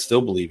people that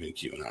still believe in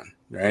QAnon,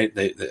 right?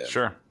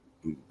 Sure.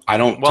 I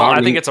don't. Well,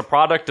 I think it's a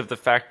product of the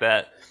fact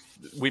that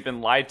we've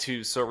been lied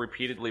to so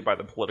repeatedly by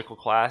the political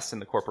class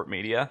and the corporate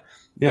media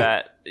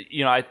that,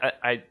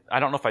 I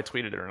don't know if I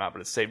tweeted it or not,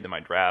 but it's saved in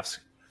my drafts.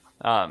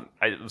 I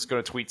was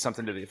going to tweet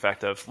something to the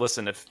effect of,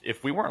 listen,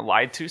 if we weren't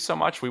lied to so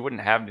much, we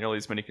wouldn't have nearly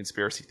as many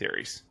conspiracy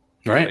theories.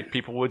 Right. Like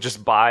people would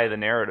just buy the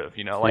narrative,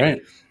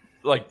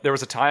 like there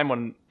was a time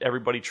when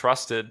everybody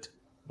trusted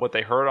what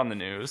they heard on the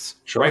news,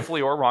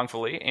 rightfully or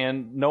wrongfully,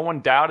 and no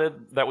one doubted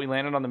that we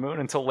landed on the moon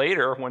until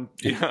later when,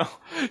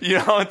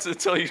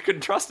 until you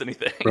couldn't trust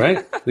anything.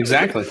 Right.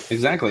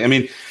 Exactly. I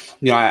mean,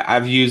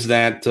 I've used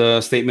that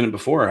statement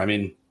before. I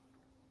mean,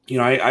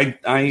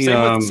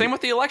 same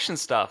with the election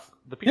stuff.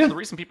 The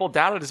reason people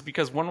doubted is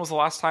because when was the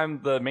last time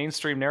the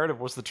mainstream narrative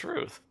was the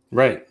truth?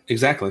 Right.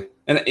 Exactly.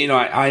 And,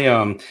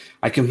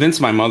 I convinced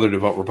my mother to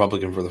vote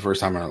Republican for the first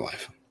time in her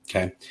life.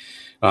 Okay.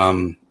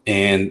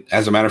 And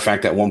as a matter of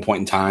fact, at one point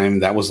in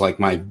time, that was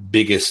like my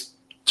biggest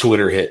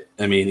Twitter hit.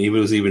 I mean, it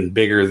was even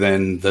bigger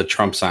than the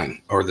Trump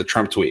sign or the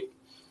Trump tweet.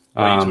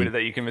 You tweeted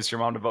that you convinced your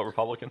mom to vote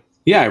Republican?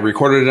 Yeah, I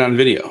recorded it on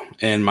video,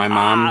 and my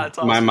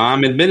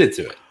mom admitted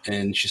to it,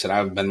 and she said,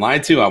 "I've been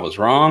lied to. I was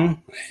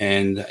wrong,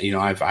 and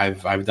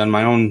I've done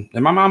my own."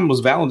 And my mom was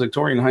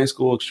valedictorian in high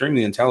school,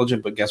 extremely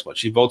intelligent, but guess what?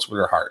 She votes with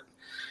her heart,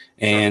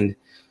 and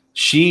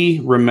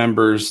she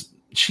remembers.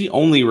 She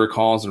only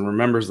recalls and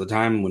remembers the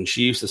time when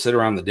she used to sit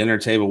around the dinner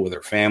table with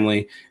her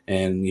family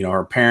and,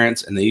 her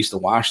parents, and they used to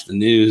watch the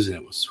news, and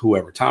it was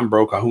whoever, Tom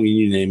Brokaw, who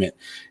you name it.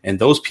 And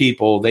those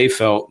people, they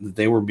felt that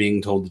they were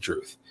being told the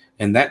truth.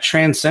 And that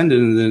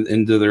transcended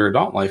into their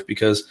adult life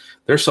because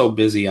they're so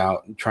busy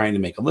out trying to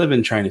make a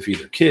living, trying to feed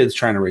their kids,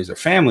 trying to raise their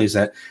families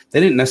that they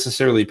didn't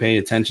necessarily pay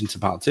attention to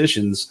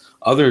politicians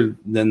other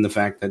than the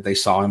fact that they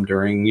saw him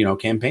during,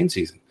 campaign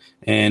season.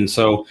 And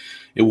so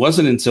it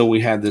wasn't until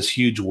we had this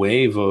huge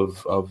wave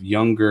of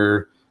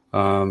younger,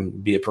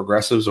 be it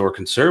progressives or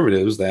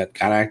conservatives that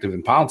got active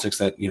in politics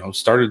that,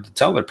 started to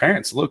tell their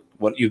parents, look,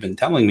 what you've been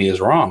telling me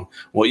is wrong.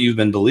 What you've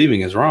been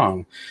believing is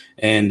wrong.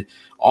 And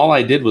all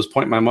I did was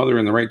point my mother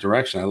in the right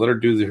direction. I let her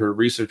do her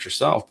research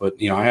herself, but,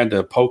 I had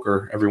to poke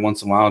her every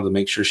once in a while to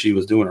make sure she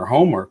was doing her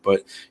homework.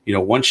 But,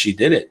 once she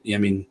did it,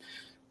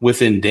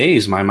 within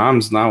days, my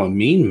mom's now a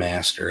meme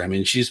master. I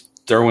mean, she's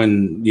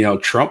throwing,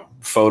 Trump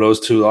photos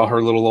to all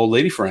her little old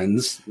lady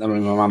friends. I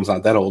mean, my mom's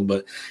not that old,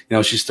 but,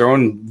 she's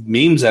throwing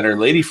memes at her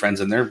lady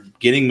friends and they're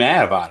getting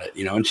mad about it,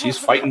 and she's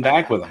fighting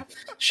back with them.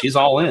 She's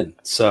all in.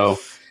 So,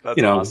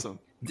 that's awesome.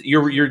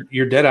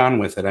 You're dead on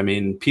with it. I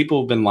mean,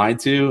 people have been lied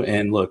to,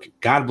 and look,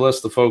 God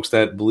bless the folks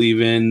that believe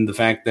in the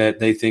fact that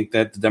they think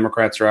that the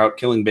Democrats are out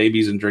killing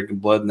babies and drinking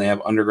blood, and they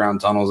have underground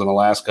tunnels in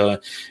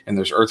Alaska, and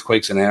there's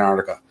earthquakes in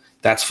Antarctica.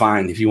 That's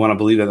fine. If you want to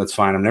believe that, that's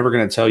fine. I'm never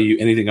going to tell you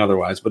anything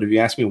otherwise. But if you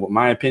ask me what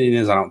my opinion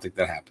is, I don't think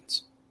that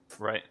happens.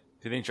 Right.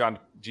 Do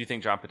you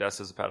think John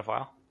Podesta is a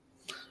pedophile?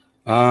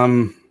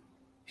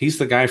 He's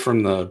the guy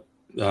from the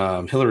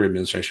Hillary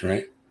administration,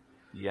 right?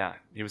 Yeah,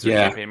 he was the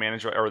campaign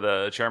manager or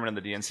the chairman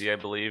of the DNC, I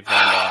believe,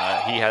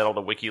 and he had all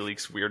the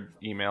WikiLeaks weird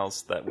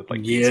emails that with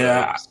like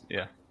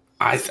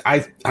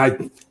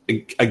I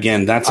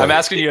again, I'm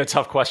asking you a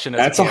tough question.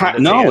 That's a high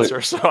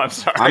answer, so I'm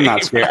sorry. I'm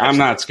not scared. I'm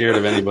not scared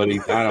of anybody.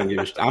 I don't give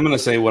a shit. I'm going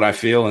to say what I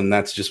feel, and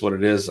that's just what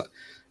it is.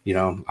 You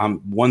know,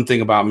 one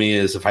thing about me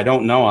is if I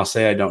don't know, I'll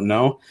say I don't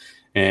know,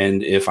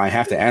 and if I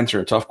have to answer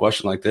a tough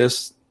question like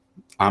this,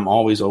 I'm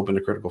always open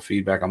to critical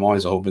feedback. I'm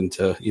always open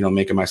to,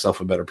 making myself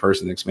a better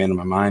person, expanding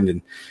my mind.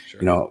 And,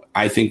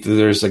 I think that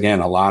there's, again,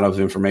 a lot of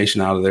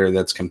information out of there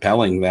that's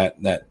compelling that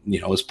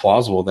is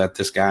plausible that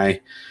this guy,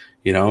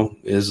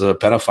 is a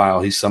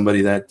pedophile. He's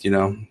somebody that,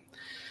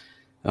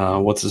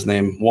 what's his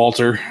name?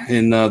 Walter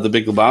in The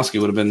Big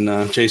Lebowski would have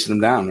been chasing him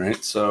down.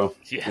 Right. So,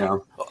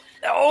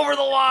 over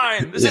the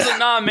line. This isn't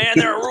man.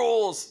 There are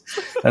rules.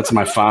 That's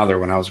my father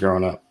when I was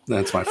growing up.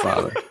 That's my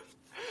father.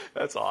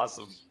 That's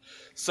awesome.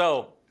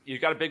 So, you've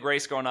got a big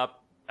race going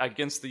up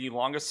against the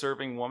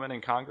longest-serving woman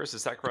in Congress.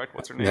 Is that correct?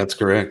 What's her name? That's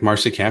correct,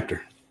 Marcy Kaptur.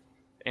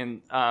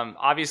 And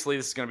obviously,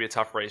 this is going to be a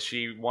tough race.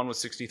 She won with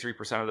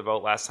 63% of the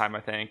vote last time,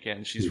 I think,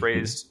 and she's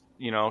raised,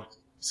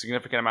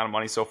 significant amount of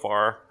money so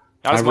far.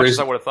 Not as much as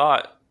I would have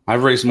thought.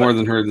 I've raised more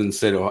than her in the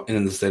state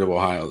of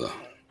Ohio, though.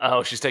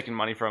 Oh, she's taking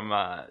money from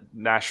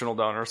national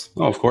donors.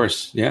 Oh, of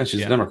course. Yeah,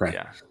 she's a Democrat.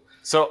 Yeah.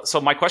 So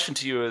my question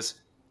to you is,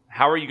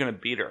 how are you going to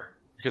beat her?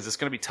 Because it's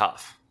going to be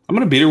tough. I'm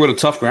going to beat her with a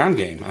tough ground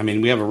game. I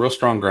mean, we have a real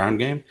strong ground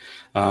game.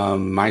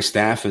 My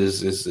staff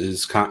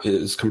is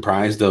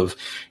comprised of,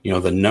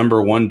 the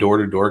number one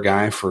door-to-door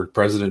guy for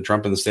President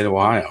Trump in the state of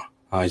Ohio.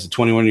 He's a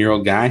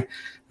 21-year-old guy.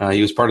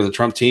 He was part of the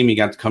Trump team. He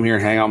got to come here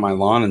and hang out on my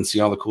lawn and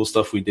see all the cool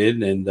stuff we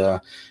did. And,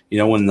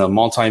 when the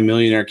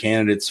multi-millionaire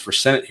candidates for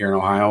Senate here in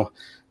Ohio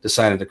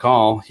decided to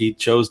call, he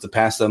chose to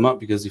pass them up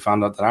because he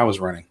found out that I was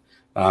running.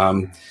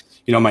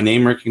 My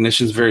name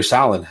recognition is very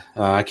solid.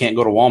 I can't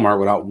go to Walmart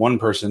without one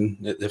person,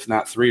 if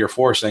not 3 or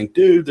 4, saying,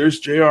 dude,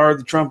 there's JR,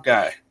 the Trump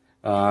guy.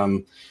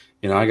 I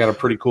got a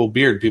pretty cool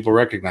beard. People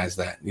recognize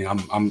that.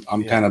 I'm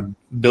kind of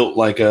built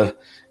like a,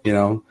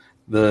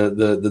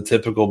 the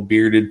typical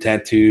bearded,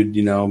 tattooed,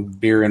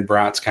 beer and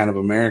brats kind of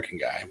American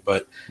guy.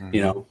 But,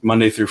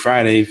 Monday through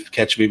Friday,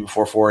 catch me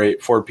before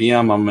 4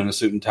 p.m., I'm in a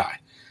suit and tie.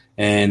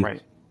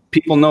 And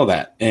people know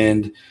that.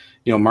 And,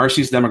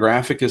 Marcy's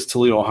demographic is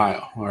Toledo,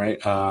 Ohio. All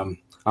right.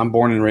 I'm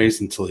born and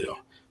raised in Toledo.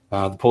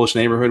 The Polish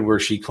neighborhood where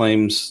she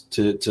claims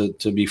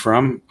to be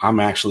from, I'm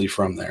actually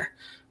from there.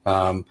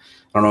 I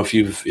don't know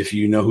if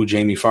you know who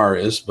Jamie Farr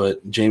is,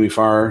 but Jamie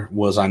Farr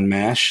was on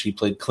MASH. He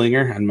played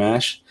Klinger on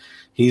MASH.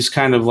 He's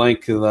kind of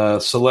like the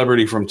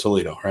celebrity from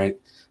Toledo, right?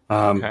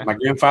 Okay. My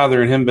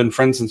grandfather and him been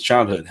friends since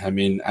childhood. I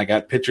mean, I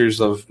got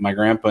pictures of my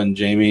grandpa and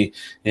Jamie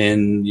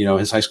in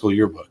his high school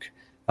yearbook.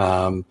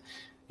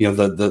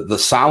 The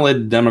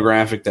solid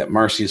demographic that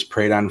Marcy has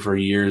preyed on for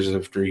years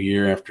after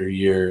year after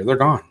year, they're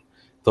gone.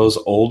 Those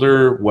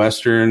older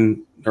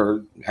Western,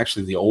 or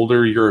actually the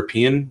older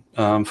European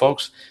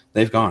folks,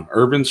 they've gone.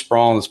 Urban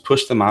sprawl has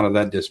pushed them out of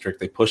that district.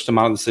 They pushed them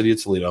out of the city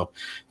of Toledo.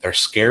 They're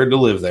scared to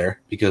live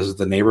there because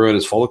the neighborhood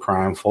is full of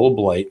crime, full of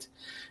blight.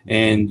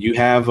 And you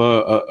have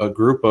a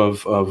group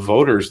of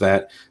voters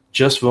that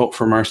just vote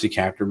for Marcy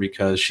Kaptur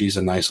because she's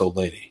a nice old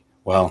lady.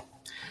 Well,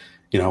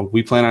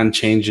 we plan on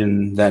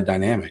changing that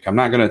dynamic. I'm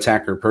not going to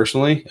attack her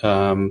personally.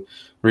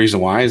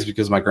 Reason why is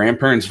because my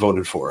grandparents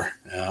voted for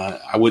her.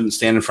 I wouldn't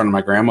stand in front of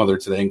my grandmother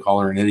today and call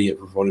her an idiot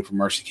for voting for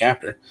Marcy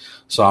Kaptur.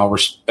 So I'll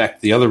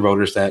respect the other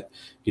voters that,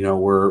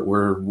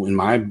 were, in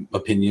my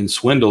opinion,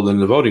 swindled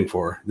into voting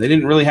for her. They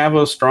didn't really have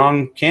a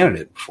strong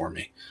candidate before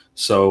me.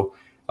 So,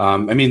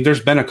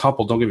 there's been a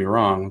couple, don't get me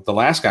wrong. The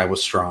last guy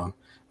was strong,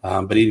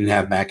 but he didn't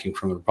have backing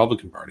from the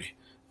Republican Party.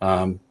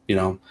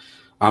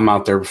 I'm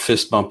out there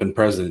fist bumping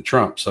President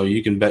Trump. So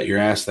you can bet your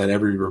ass that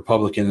every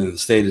Republican in the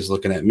state is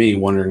looking at me,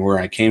 wondering where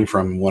I came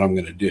from and what I'm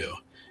going to do.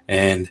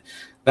 And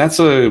that's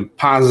a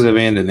positive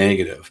and a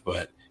negative.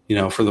 But,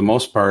 for the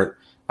most part,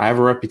 I have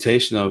a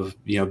reputation of,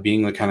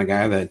 being the kind of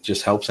guy that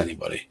just helps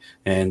anybody.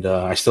 And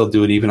I still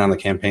do it even on the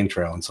campaign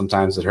trail. And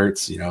sometimes it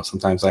hurts,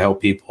 sometimes I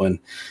help people. And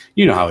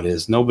you know how it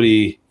is.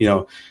 Nobody,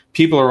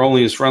 people are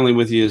only as friendly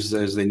with you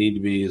as they need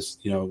to be,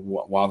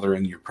 while they're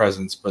in your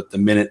presence. But the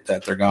minute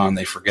that they're gone,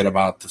 they forget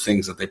about the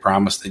things that they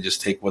promised. They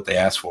just take what they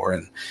asked for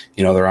and,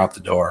 they're out the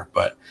door.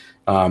 But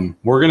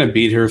we're going to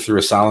beat her through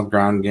a solid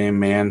ground game,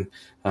 man.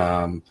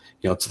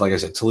 It's like I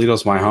said,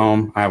 Toledo's my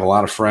home. I have a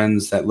lot of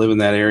friends that live in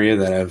that area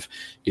that have,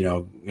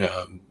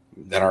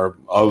 that are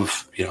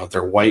of,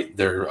 they're white,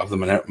 they're of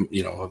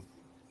the,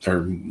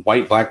 they're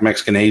white, black,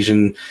 Mexican,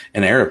 Asian,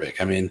 and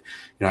Arabic. I mean,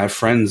 I have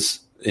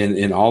friends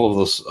in all of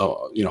those,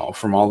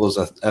 from all those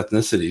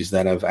ethnicities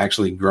that have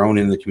actually grown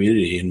in the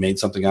community and made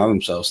something out of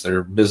themselves.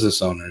 They're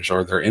business owners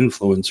or they're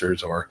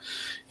influencers or,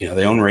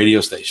 they own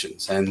radio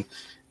stations, and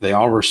they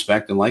all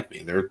respect and like me.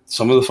 They're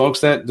some of the folks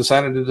that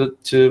decided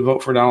to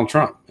vote for Donald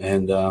Trump,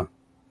 and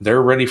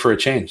they're ready for a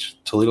change.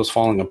 Toledo's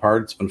falling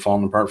apart. It's been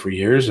falling apart for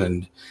years,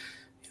 and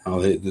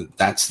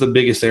that's the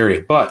biggest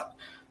area. But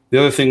the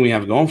other thing we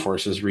have going for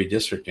us is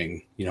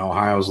redistricting.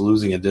 Ohio's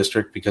losing a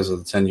district because of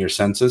the 10-year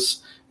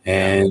census,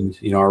 and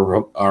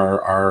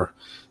our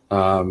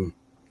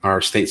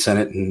state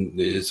senate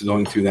is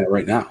going through that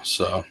right now.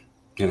 So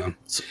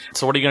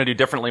So what are you going to do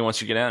differently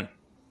once you get in?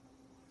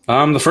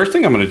 The first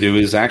thing I'm going to do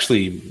is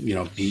actually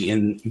be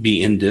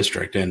in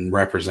district and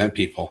represent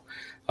people.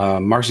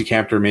 Marcy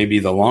Kaptur may be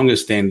the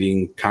longest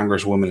standing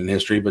congresswoman in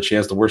history, but she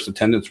has the worst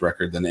attendance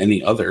record than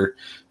any other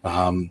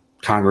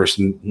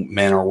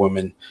congressman or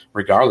woman,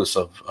 regardless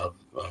of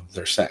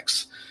their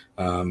sex.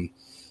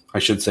 I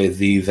should say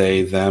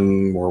they,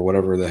 them, or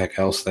whatever the heck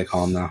else they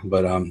call them now.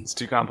 But it's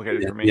too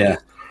complicated for me. Yeah.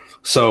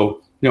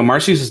 So,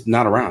 Marcy's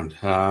not around.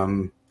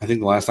 I think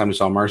the last time we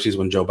saw Marcy is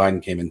when Joe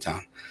Biden came in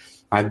town.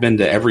 I've been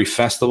to every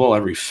festival,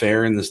 every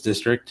fair in this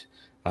district.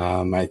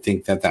 I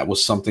think that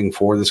was something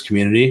for this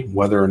community.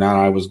 Whether or not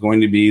I was going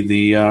to be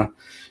the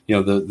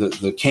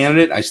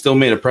candidate, I still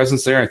made a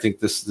presence there. I think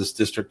this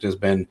district has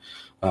been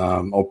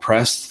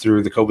oppressed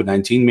through the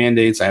COVID-19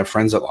 mandates. I have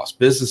friends that lost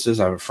businesses.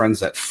 I have friends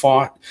that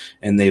fought,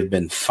 and they've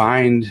been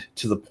fined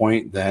to the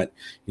point that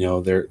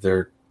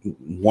they're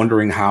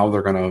wondering how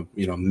they're going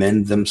to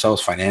mend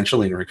themselves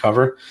financially and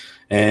recover.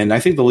 And I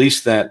think the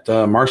least that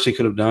Marcy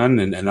could have done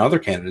and other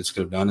candidates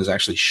could have done is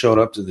actually showed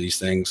up to these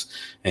things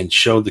and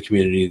showed the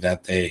community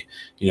that they,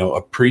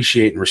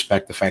 appreciate and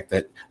respect the fact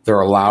that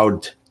they're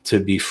allowed to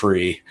be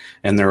free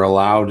and they're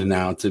allowed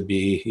now to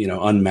be,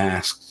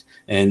 unmasked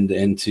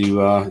and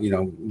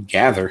to,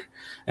 gather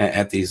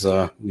at these,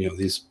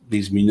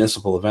 these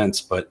municipal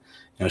events. But,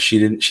 she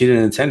didn't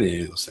attend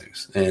any of those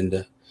things.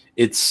 And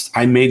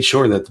I made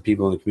sure that the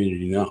people in the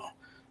community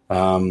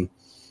know.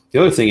 The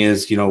other thing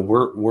is,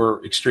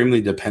 we're extremely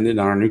dependent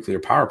on our nuclear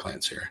power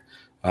plants here.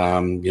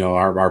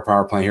 Our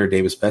power plant here at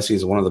Davis-Besse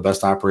is one of the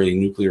best operating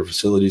nuclear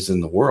facilities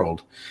in the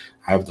world.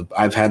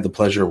 I've had the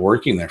pleasure of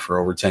working there for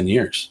over 10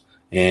 years,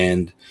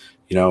 and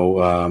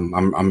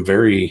I'm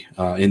very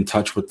in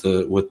touch with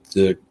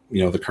the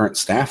current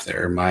staff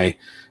there. My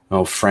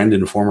friend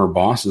and former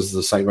boss is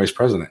the site vice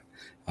president.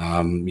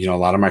 A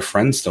lot of my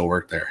friends still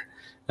work there.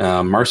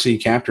 Marcy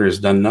Kaptur has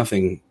done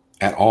nothing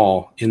at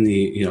all in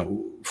the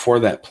for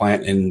that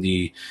plant in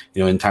the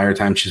entire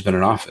time she's been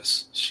in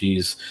office.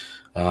 She's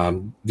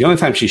the only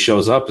time she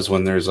shows up is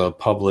when there's a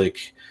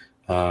public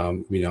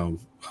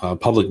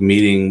public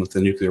meeting with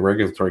the Nuclear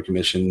Regulatory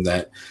Commission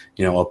that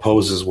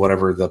opposes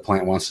whatever the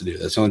plant wants to do.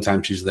 That's the only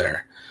time she's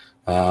there.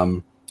 That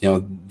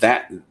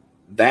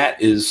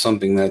is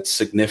something that's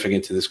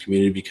significant to this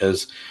community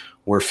because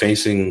we're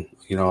facing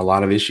a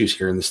lot of issues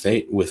here in the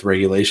state with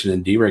regulation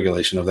and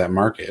deregulation of that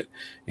market.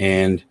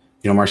 And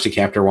Marcy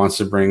Kaptur wants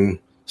to bring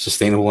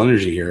sustainable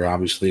energy here,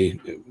 obviously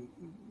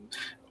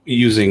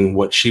using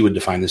what she would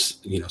define as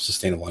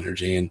sustainable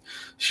energy, and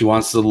she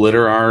wants to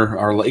litter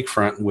our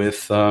lakefront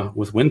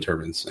with wind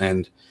turbines.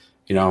 And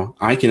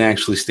I can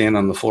actually stand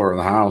on the floor of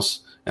the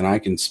House and I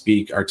can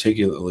speak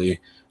articulately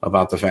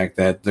about the fact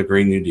that the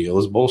Green New Deal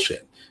is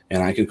bullshit,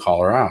 and I can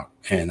call her out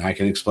and I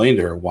can explain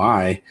to her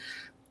why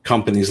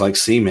companies like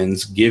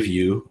Siemens give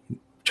you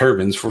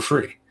turbines for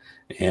free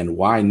and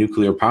why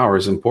nuclear power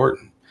is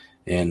important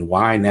and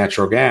why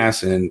natural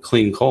gas and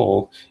clean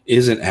coal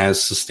isn't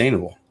as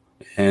sustainable.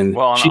 And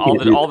all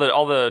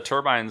the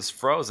turbines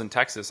froze in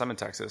Texas. I'm in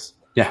Texas.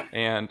 Yeah.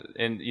 And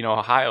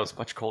Ohio is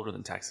much colder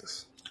than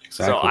Texas.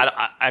 Exactly. So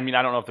I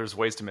don't know if there's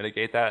ways to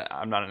mitigate that.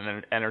 I'm not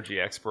an energy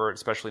expert,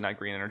 especially not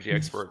green energy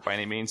expert by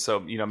any means. So,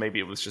 maybe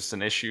it was just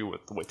an issue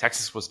with the way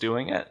Texas was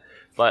doing it.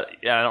 But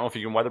I don't know if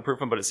you can weatherproof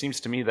them, but it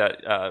seems to me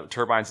that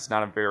turbines is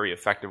not a very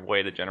effective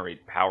way to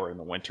generate power in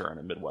the winter in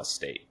a Midwest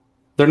state.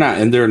 They're not,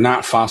 and they're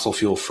not fossil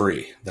fuel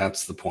free.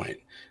 That's the point.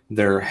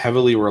 They're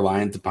heavily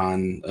reliant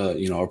upon,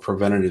 a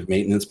preventative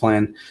maintenance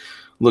plan.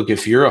 Look,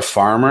 if you're a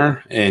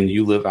farmer and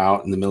you live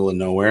out in the middle of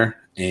nowhere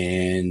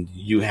and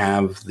you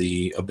have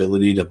the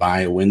ability to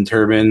buy a wind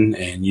turbine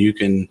and you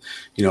can,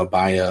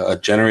 buy a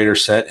generator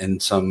set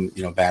and some,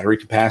 battery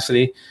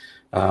capacity,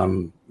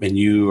 and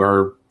you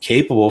are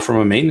capable from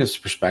a maintenance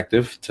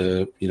perspective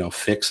to,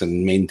 fix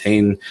and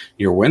maintain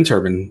your wind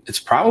turbine, it's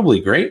probably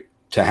great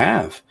to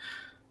have.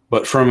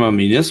 But from a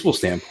municipal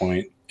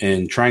standpoint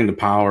and trying to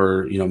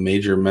power,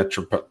 major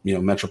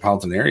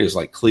metropolitan areas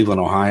like Cleveland,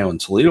 Ohio and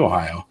Toledo,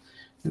 Ohio,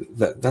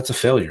 that's a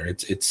failure.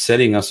 It's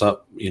setting us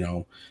up,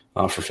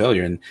 for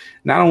failure. And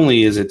not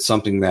only is it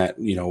something that,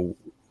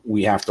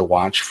 we have to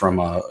watch from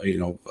a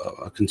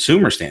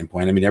consumer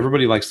standpoint. I mean,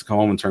 everybody likes to come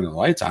home and turn the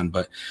lights on,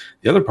 but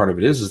the other part of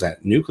it is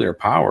that nuclear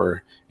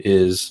power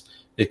is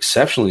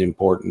exceptionally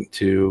important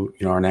to,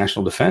 our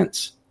national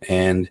defense.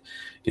 And,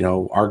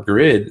 our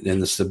grid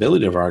and the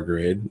stability of our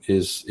grid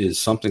is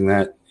something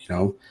that,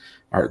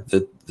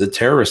 the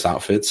terrorist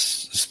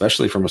outfits,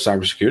 especially from a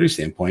cybersecurity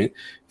standpoint,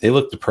 they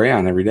look to prey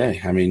on every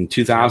day. I mean,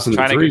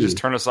 2003. China could just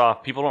turn us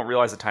off. People don't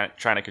realize that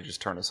China could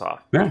just turn us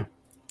off. Yeah.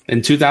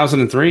 In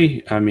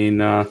 2003, I mean,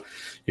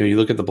 you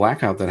look at the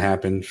blackout that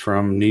happened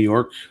from New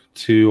York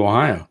to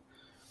Ohio.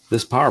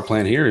 This power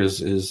plant here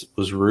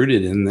was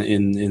rooted in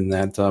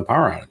that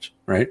power outage,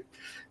 right?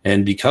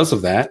 And because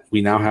of that,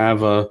 we now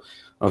have a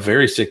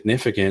very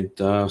significant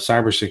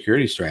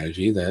cybersecurity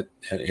strategy that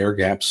air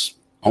gaps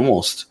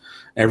almost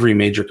every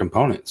major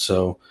component.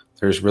 So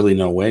there's really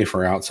no way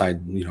for an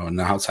outside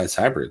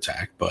cyber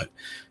attack, but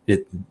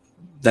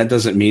that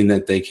doesn't mean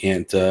that they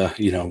can't,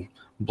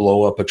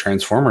 blow up a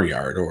transformer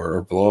yard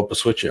or blow up a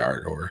switch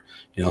yard or,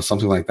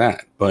 something like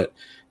that. But,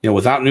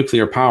 without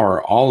nuclear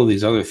power, all of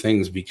these other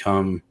things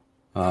become,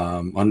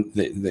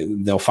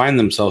 they'll find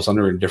themselves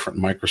under a different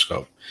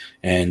microscope.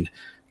 And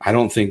I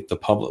don't think the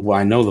public,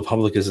 I know the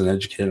public isn't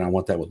educated on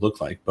what that would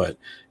look like, but,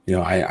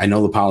 I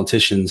know the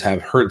politicians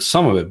have heard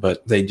some of it,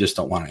 but they just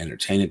don't want to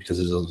entertain it because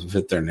it doesn't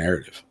fit their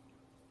narrative.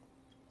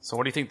 So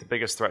what do you think the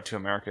biggest threat to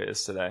America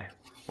is today?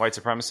 White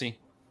supremacy?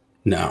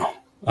 No.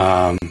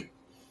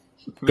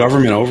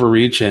 Government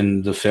overreach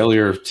and the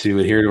failure to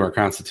adhere to our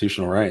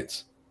constitutional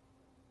rights.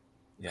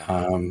 Yeah.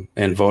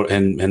 And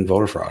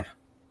voter fraud.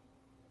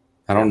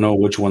 I don't know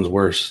which one's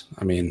worse.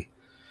 I mean,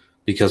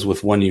 because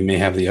with one you may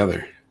have the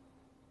other.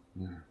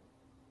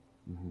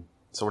 Mm-hmm.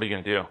 So what are you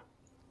going to do?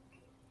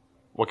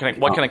 What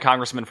can a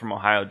congressman from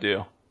Ohio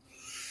do?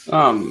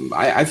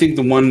 I think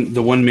the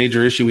one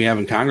major issue we have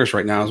in Congress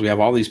right now is we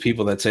have all these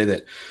people that say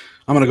that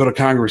I'm going to go to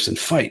Congress and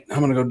fight. I'm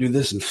going to go do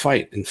this and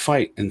fight and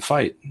fight and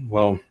fight.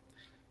 Well,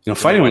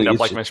 fighting only gets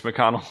like Mitch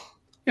McConnell.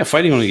 Yeah,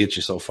 fighting only gets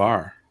you so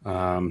far.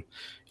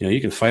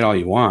 You can fight all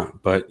you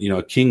want, but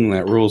a king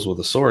that rules with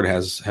a sword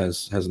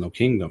has no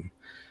kingdom.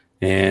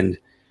 And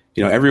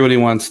everybody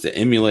wants to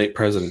emulate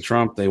President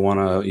Trump. They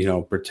want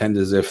to pretend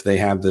as if they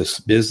have this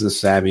business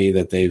savvy,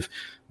 that they've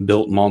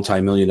built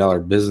multi-million-dollar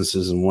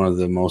businesses in one of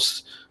the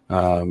most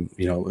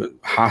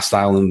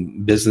hostile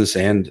in business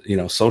and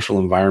social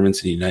environments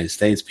in the United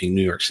States, being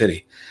New York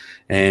City.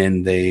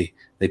 And they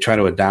try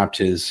to adopt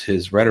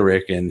his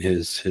rhetoric and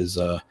his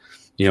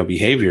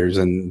behaviors,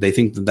 and they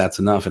think that that's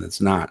enough, and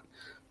it's not.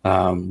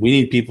 We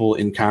need people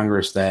in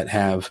Congress that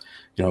have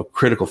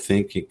critical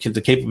thinking, the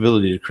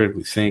capability to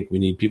critically think. We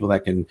need people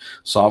that can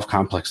solve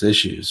complex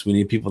issues. We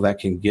need people that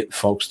can get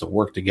folks to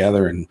work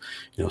together and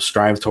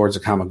strive towards a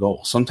common goal.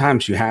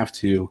 Sometimes you have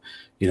to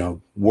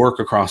work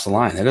across the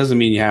line. That doesn't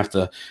mean you have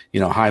to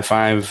high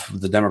five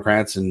the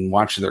Democrats and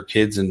watch their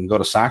kids and go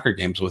to soccer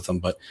games with them,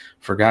 but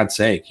for God's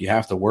sake, you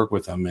have to work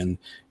with them. And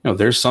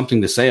there's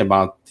something to say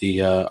about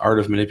the art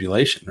of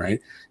manipulation,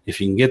 right? If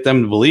you can get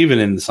them to believe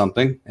in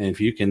something, and if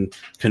you can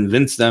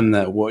convince them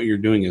that what you're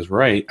doing is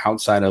right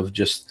outside of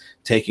just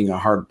taking a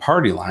hard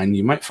party line,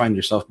 you might find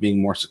yourself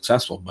being more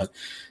successful. But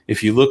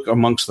if you look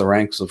amongst the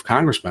ranks of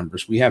Congress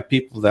members, we have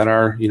people that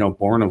are,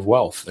 born of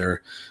wealth.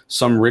 They're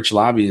some rich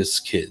lobbyists'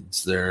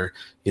 kids. I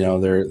don't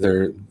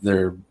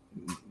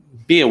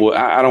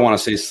want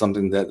to say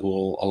something that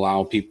will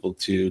allow people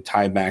to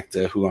tie back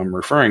to who I'm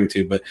referring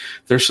to, but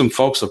there's some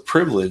folks of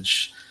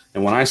privilege.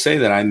 And when I say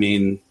that, I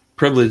mean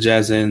privilege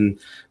as in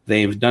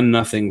they've done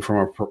nothing from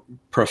a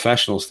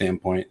professional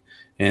standpoint,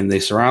 and they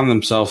surround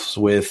themselves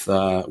with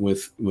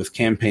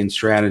campaign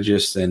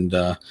strategists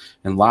and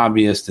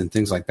lobbyists and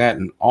things like that.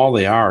 And all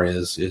they are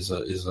is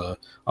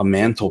a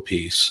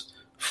mantelpiece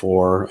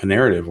for a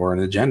narrative or an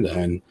agenda.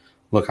 And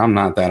look, I'm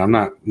not that. I'm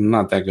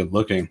not that good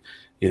looking.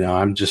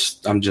 I'm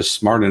just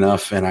smart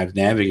enough, and I've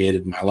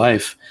navigated my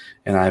life,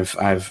 and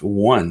I've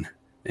won.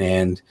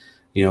 And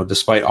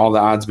despite all the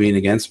odds being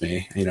against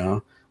me,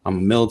 I'm a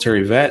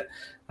military vet.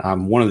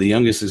 I'm one of the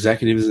youngest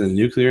executives in the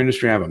nuclear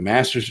industry. I have a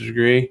master's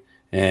degree,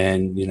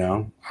 and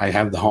I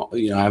have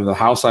the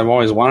house I've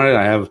always wanted.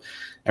 I have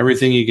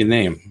everything you can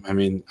name. I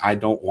mean, I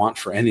don't want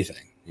for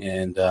anything,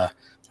 and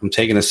I'm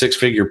taking a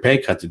 6-figure pay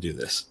cut to do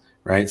this,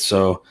 right?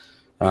 So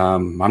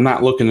I'm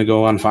not looking to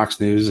go on Fox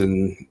News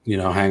and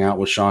hang out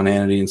with Sean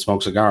Hannity and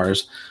smoke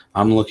cigars.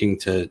 I'm looking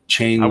to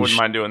change. I wouldn't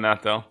mind doing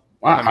that though.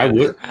 I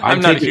would. I'm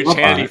not a huge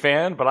Hannity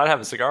fan, but I'd have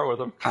a cigar with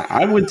him.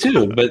 I would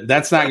too, but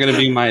that's not going to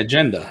be my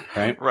agenda,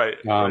 right? Right.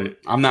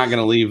 I'm not going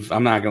to leave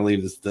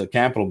the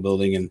Capitol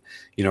building and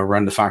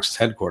run to Fox's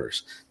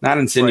headquarters. Not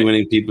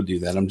insinuating people do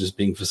that. I'm just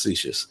being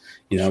facetious,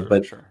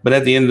 But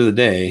at the end of the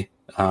day,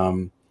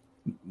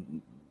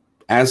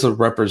 as a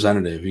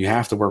representative, you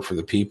have to work for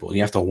the people.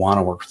 You have to want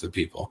to work for the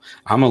people.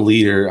 I'm a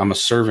leader. I'm a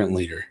servant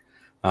leader.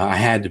 I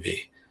had to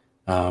be.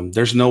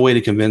 There's no way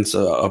to convince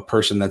a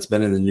person that's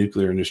been in the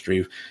nuclear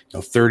industry,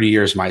 30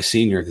 years my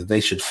senior, that they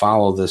should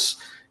follow this,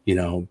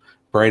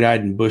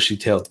 bright-eyed and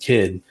bushy-tailed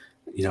kid,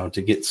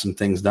 to get some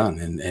things done.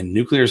 And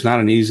nuclear is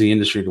not an easy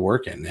industry to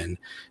work in. And,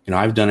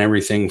 I've done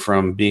everything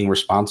from being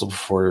responsible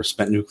for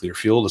spent nuclear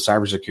fuel to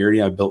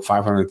cybersecurity. I've built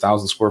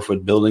 500,000 square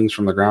foot buildings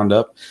from the ground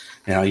up.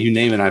 You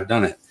name it, I've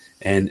done it.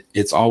 And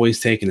it's always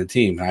taken a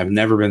team. I've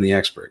never been the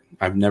expert.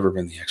 I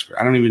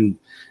don't even,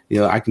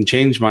 I can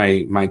change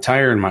my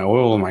tire and my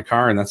oil in my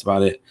car, and that's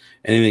about it.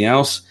 Anything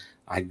else,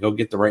 I go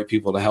get the right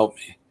people to help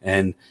me.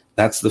 And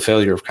that's the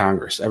failure of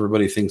Congress.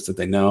 Everybody thinks that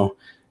they know,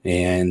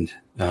 and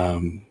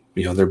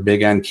they're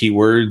big on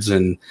keywords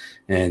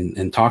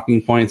and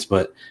talking points.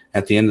 But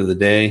at the end of the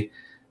day,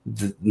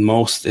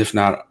 most, if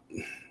not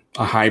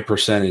a high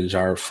percentage,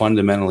 are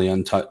fundamentally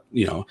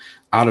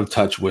out of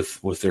touch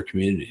with their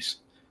communities.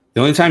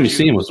 The only time you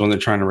see them was when they're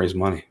trying to raise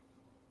money.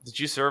 Did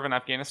you serve in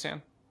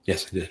Afghanistan?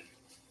 Yes, I did.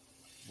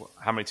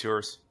 How many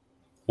tours?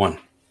 1.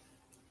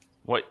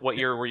 What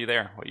year were you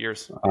there? What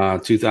years?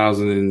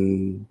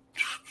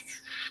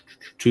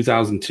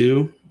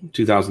 2002,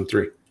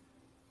 2003.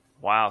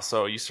 Wow.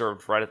 So you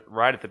served right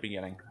at the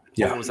beginning.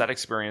 Yeah. What was that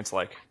experience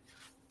like?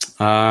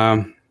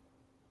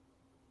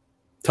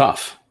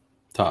 Tough.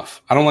 I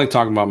don't like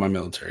talking about my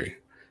military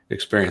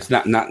experience.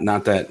 Not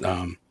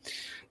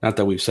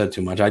that we've said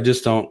too much. I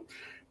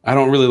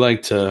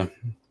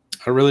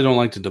really don't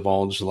like to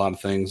divulge a lot of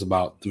things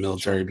about the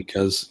military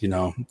because,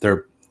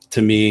 they're,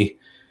 to me,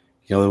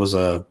 it was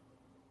a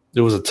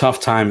tough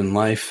time in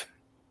life.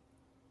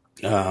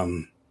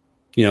 The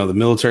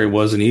military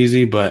wasn't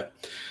easy, but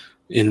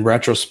in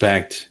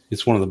retrospect,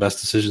 it's one of the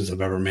best decisions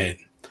I've ever made.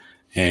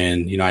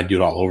 And, I'd do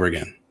it all over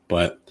again.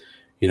 But,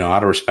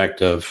 out of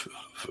respect of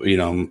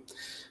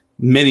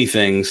many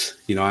things,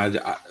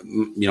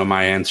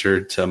 my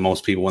answer to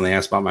most people when they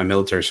ask about my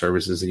military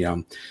service is,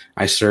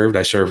 I served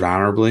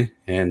honorably,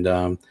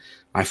 and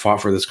I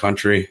fought for this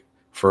country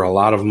for a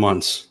lot of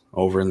months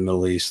over in the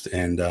Middle East,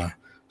 and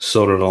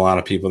so did a lot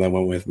of people that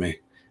went with me.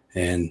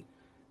 And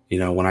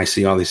when I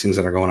see all these things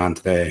that are going on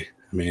today,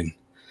 I mean,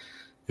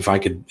 if I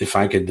could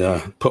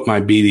put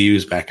my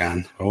BDUs back on,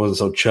 if I wasn't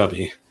so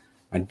chubby,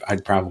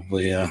 I'd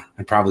probably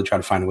try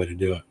to find a way to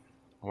do it.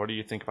 What do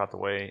you think about the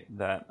way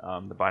that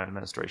the Biden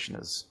administration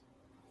has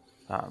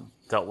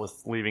dealt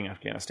with leaving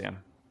Afghanistan?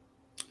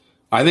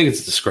 I think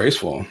it's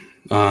disgraceful.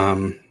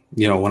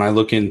 When I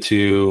look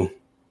into,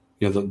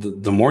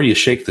 the more you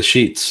shake the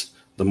sheets,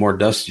 the more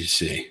dust you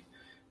see.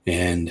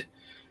 And,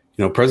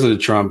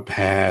 President Trump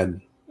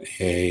had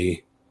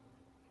a,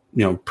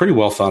 pretty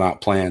well thought out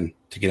plan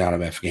to get out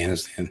of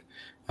Afghanistan.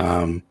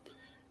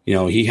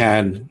 He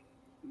had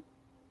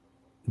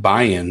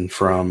buy-in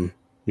from,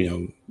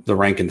 the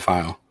rank and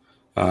file.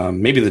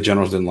 Maybe the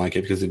generals didn't like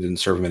it because it didn't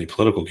serve him any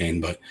political gain,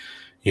 but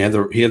he had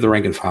the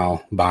rank and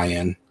file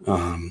buy-in.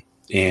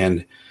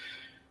 And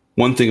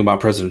one thing about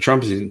President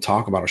Trump is he didn't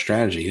talk about a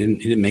strategy. He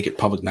didn't make it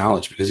public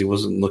knowledge because he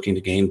wasn't looking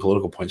to gain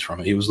political points from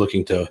it. He was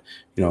looking to,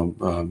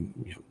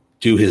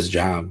 do his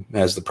job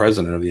as the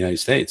president of the United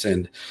States.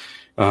 And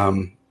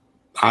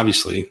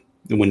obviously,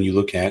 when you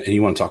look at, and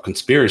you want to talk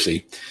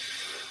conspiracy,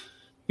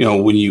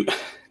 when you,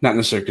 not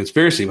necessarily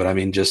conspiracy, but I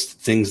mean, just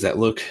things that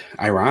look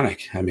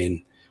ironic. I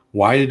mean,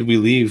 why did we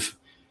leave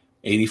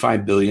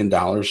 $85 billion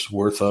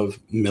worth of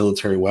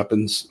military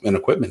weapons and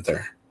equipment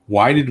there?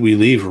 Why did we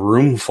leave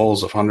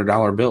roomfuls of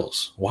 $100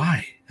 bills?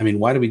 Why? I mean,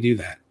 why did we do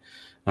that?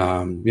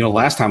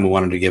 Last time we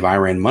wanted to give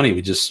Iran money,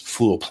 we just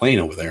flew a plane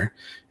over there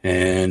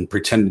and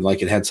pretended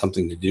like it had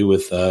something to do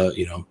with,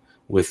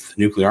 with the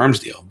nuclear arms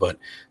deal. But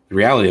the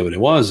reality of it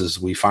is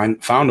we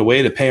found a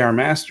way to pay our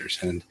masters.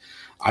 And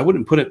I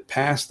wouldn't put it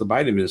past the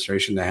Biden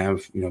administration to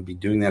have, be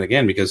doing that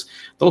again, because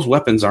those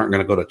weapons aren't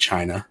going to go to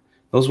China.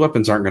 Those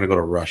weapons aren't going to go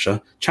to Russia.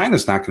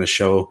 China's not going to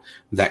show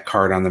that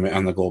card on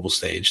the global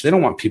stage. They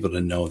don't want people to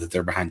know that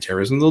they're behind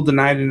terrorism. They'll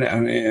deny it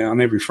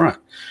on every front.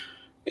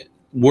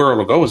 Where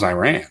it'll go is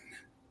Iran,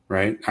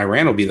 right?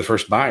 Iran will be the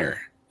first buyer.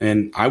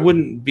 And I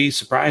wouldn't be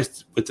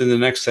surprised within the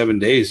next 7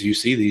 days you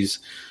see these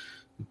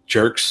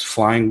jerks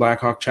flying Black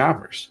Hawk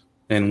choppers.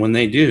 And when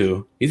they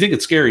do, you think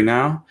it's scary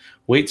now?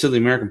 Wait till the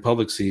American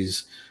public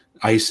sees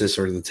ISIS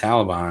or the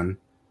Taliban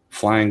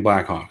flying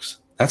Black Hawks.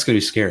 That's going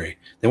to be scary.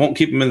 They won't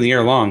keep them in the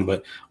air long,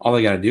 but all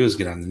they got to do is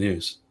get on the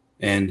news.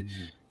 And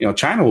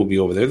China will be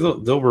over there.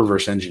 They'll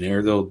reverse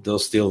engineer. They'll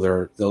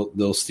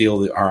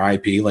steal our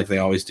IP like they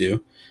always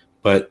do.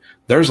 But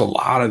there's a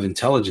lot of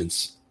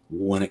intelligence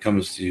when it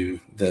comes to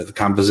the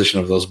composition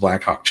of those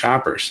Black Hawk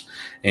choppers,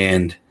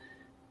 and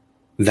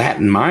that,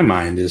 in my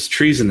mind, is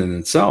treason in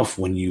itself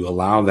when you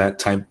allow that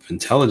type of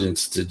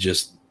intelligence to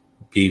just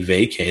be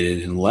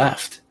vacated and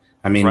left.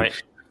 I mean,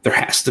 right. There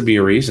has to be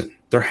a reason.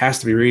 There has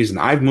to be a reason.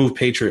 I've moved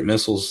Patriot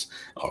missiles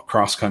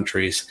across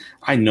countries.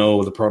 I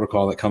know the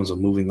protocol that comes with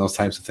moving those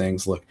types of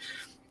things. Look,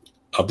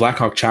 a Black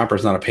Hawk chopper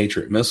is not a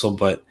Patriot missile,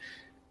 but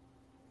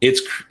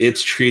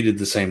it's treated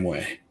the same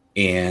way.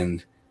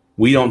 And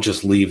we don't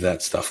just leave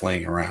that stuff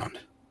laying around.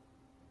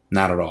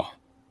 Not at all.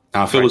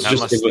 Now, if it was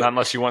not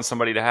unless you want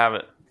somebody to have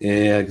it.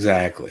 Yeah,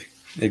 exactly.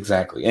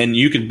 And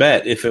you could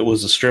bet if it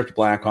was a stripped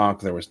Black Hawk,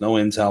 there was no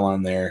intel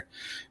on there,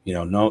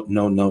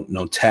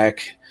 no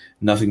tech,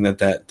 nothing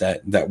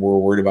that we're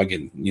worried about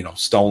getting,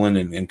 stolen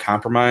and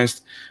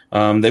compromised.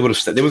 They would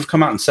have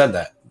come out and said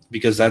that,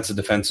 because that's a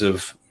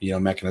defensive,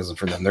 mechanism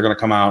for them. They're going to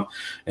come out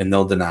and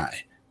they'll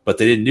deny, but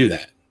they didn't do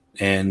that.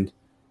 And,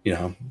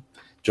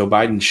 Joe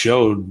Biden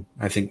showed,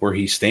 I think, where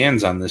he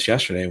stands on this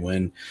yesterday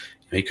when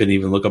he couldn't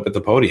even look up at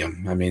the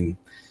podium. I mean,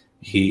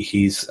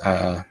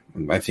 I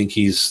think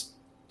he's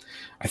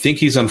I think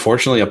he's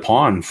unfortunately a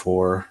pawn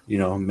for,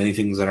 many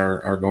things that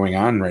are going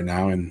on right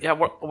now. And yeah,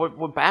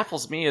 what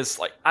baffles me is,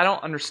 like, I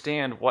don't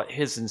understand what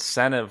his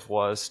incentive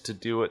was to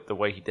do it the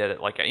way he did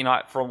it. Like,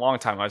 for a long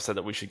time I've said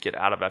that we should get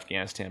out of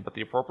Afghanistan, but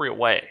the appropriate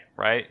way,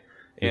 right?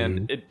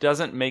 And it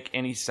doesn't make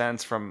any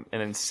sense from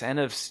an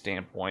incentive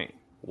standpoint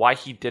why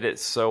he did it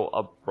so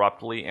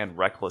abruptly and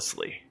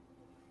recklessly.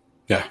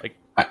 Yeah. Like,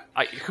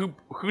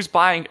 who's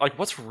buying? Like,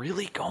 what's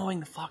really going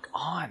the fuck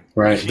on?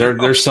 Right.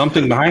 There's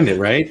something behind it,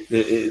 right?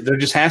 There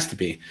just has to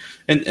be.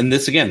 And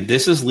this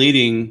is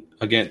leading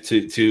again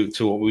to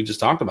what we just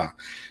talked about.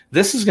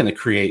 This is going to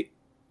create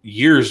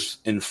years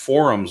and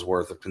forums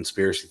worth of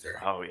conspiracy theory.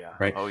 Oh yeah.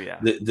 Right. Oh yeah.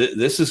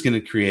 This is going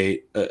to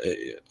create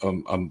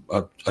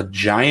a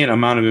giant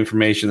amount of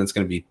information that's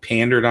going to be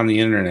pandered on the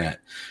internet,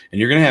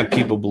 and you're going to have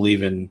people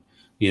believing,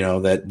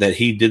 that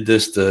he did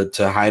this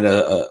to hide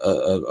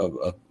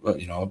a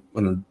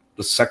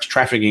sex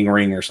trafficking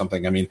ring or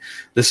something. I mean,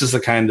 this is the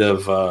kind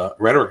of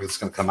rhetoric that's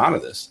going to come out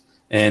of this.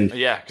 And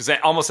yeah, because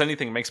almost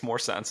anything makes more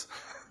sense.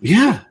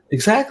 Yeah,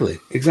 exactly.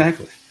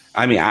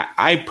 I mean,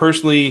 I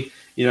personally,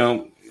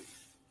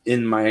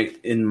 in my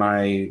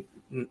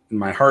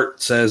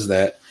heart says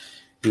that,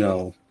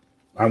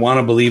 I want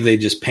to believe they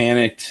just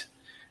panicked.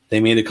 They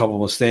made a couple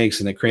of mistakes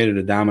and it created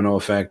a domino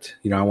effect.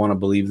 I want to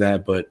believe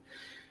that, but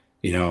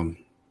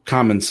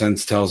common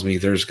sense tells me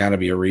there's got to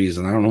be a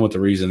reason. I don't know what the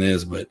reason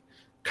is, but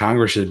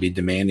Congress should be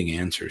demanding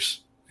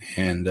answers.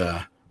 And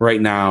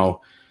right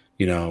now,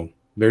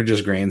 they're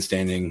just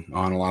grandstanding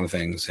on a lot of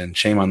things, and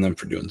shame on them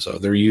for doing so.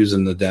 They're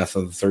using the death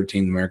of the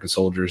 13 American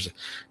soldiers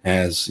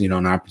as,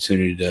 an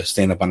opportunity to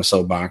stand up on a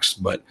soapbox.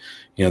 But,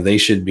 they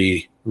should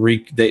be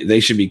they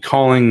should be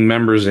calling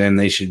members in.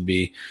 They should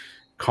be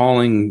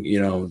calling,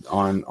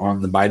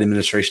 on the Biden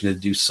administration to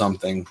do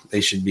something.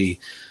 They should be,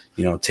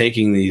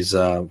 taking these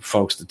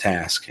folks to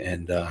task,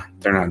 and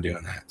they're not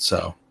doing that.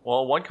 So,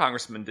 well, one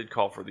congressman did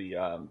call for the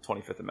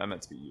 25th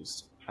Amendment to be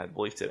used, I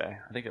believe today.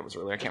 I think it was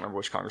earlier. I can't remember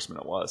which congressman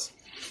it was.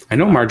 I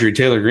know Marjorie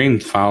Taylor Greene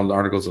filed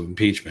articles of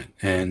impeachment,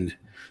 and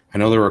I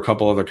know there were a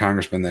couple other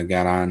congressmen that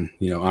got on,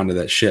 onto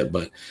that ship.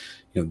 But,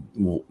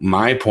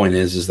 my point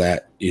is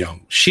that,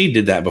 she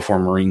did that before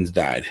Marines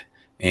died,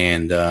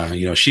 and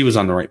she was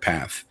on the right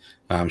path.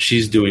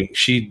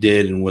 She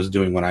did and was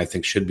doing what I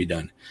think should be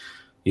done.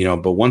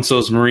 But once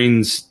those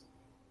Marines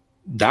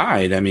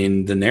died, I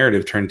mean, the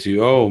narrative turned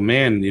to, oh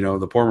man,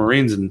 the poor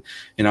Marines, and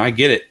I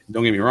get it.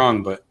 Don't get me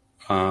wrong, but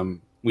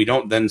we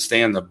don't then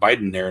stay on the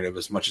Biden narrative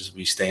as much as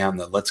we stay on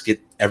the let's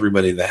get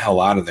everybody the hell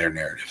out of their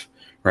narrative,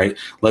 right?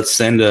 Let's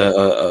send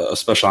a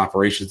special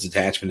operations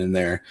detachment in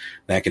there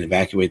that can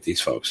evacuate these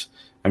folks.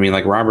 I mean,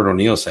 like Robert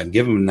O'Neill said,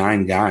 give him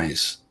 9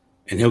 guys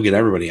and he'll get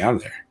everybody out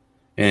of there.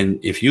 And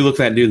if you look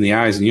that dude in the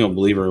eyes and you don't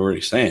believe a word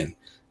he's saying,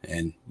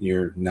 and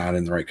you're not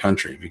in the right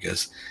country,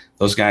 because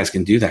those guys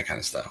can do that kind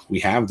of stuff. We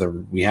have the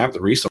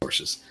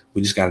resources.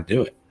 We just got to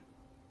do it.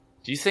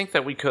 Do you think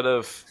that we could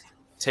have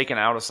taken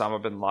out Osama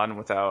bin Laden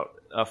without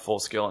a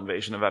full-scale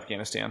invasion of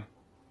Afghanistan?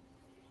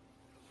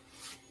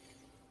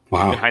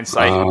 Wow. In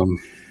hindsight?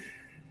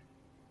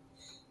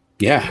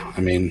 Yeah.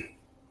 I mean,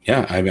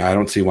 yeah. I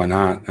don't see why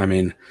not. I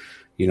mean,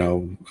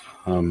 in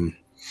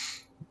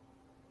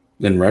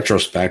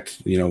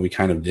retrospect, we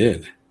kind of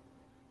did.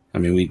 I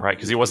mean, right,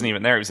 because he wasn't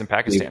even there. He was in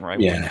Pakistan, right?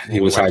 Yeah, he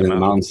was hiding in the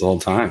mountains the whole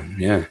time.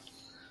 Yeah,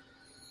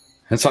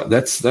 that's a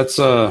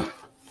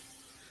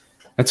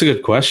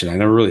good question. I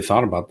never really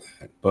thought about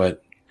that,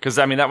 but because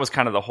I mean, that was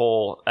kind of the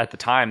whole at the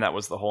time. That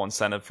was the whole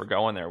incentive for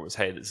going there. Was,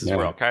 hey, this is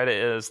where Al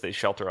Qaeda is. They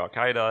shelter Al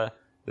Qaeda.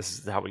 This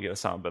is how we get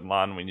Osama bin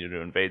Laden. We need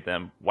to invade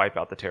them, wipe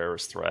out the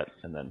terrorist threat,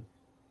 and then.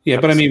 Yeah,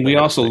 but I mean, we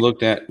also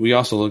looked at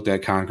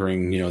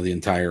conquering, the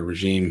entire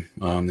regime.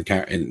 And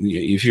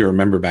if you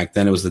remember back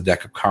then, it was the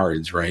deck of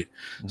cards, right?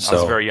 I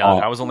was very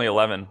young. I was only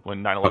 11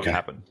 when 9/11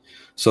 happened.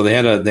 So they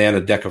had a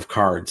deck of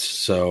cards.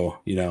 So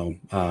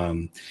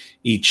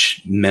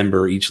each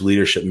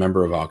leadership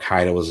member of Al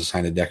Qaeda was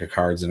assigned a deck of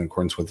cards in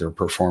accordance with their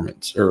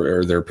performance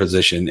or their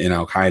position in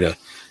Al Qaeda.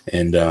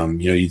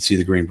 And you'd see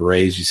the Green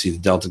Berets, you see the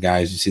Delta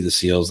guys, you see the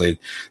SEALs. They'd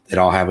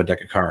all have a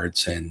deck of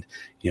cards, and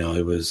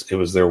it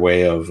was their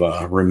way of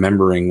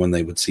remembering when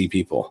they would see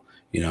people.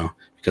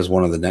 Because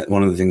one of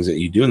the things that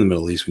you do in the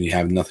Middle East when you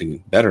have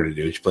nothing better to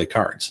do is you play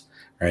cards,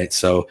 right?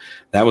 So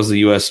that was the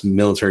U.S.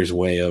 military's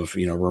way of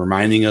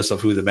reminding us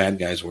of who the bad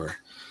guys were.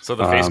 So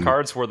the face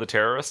cards were the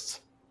terrorists,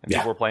 and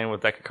people were playing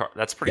with deck of cards.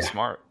 That's pretty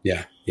smart.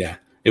 Yeah.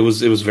 It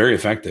was very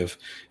effective,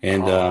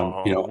 and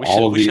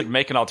we should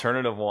make an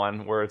alternative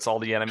one where it's all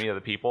the enemy of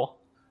the people,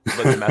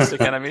 the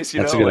domestic enemies.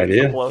 That's a good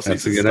idea.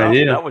 That's a good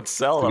idea. That would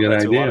sell them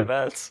to a lot of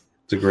vets.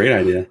 It's a great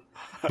idea,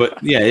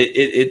 but yeah,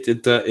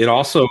 it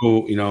also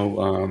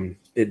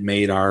it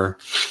made our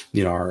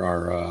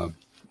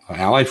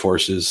allied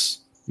forces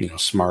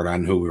smart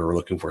on who we were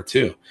looking for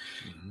too.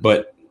 Mm-hmm.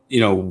 But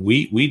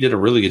we did a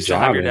really good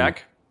job. Have your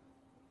deck?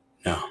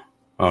 No,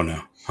 oh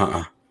no,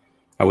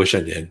 I wish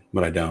I did,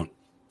 but I don't.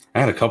 I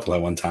had a couple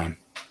at one time.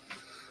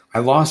 I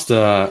lived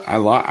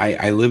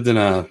in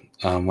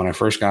when I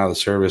first got out of the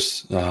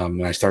service,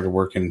 and I started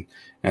working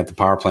at the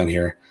power plant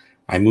here,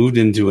 I moved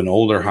into an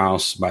older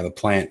house by the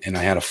plant, and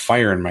I had a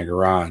fire in my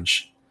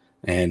garage,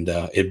 and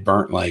it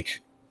burnt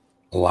like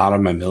a lot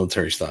of my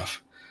military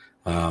stuff,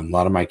 a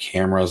lot of my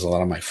cameras, a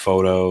lot of my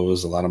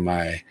photos, a lot of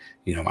my,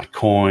 my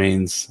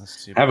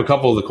coins. I have a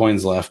couple of the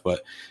coins left,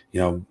 but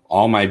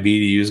all my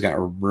BDUs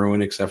got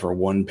ruined except for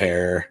one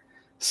pair.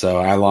 So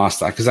I lost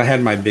that because I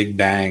had my big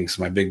bags,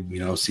 my big,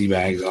 sea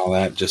bags and all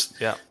that.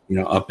 Just up in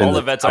all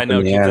the vets I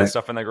know keep that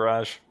stuff in the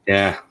garage.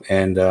 Yeah,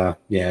 and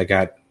I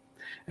got,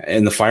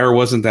 and the fire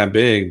wasn't that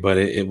big, but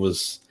it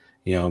was,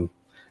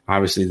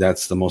 obviously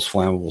that's the most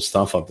flammable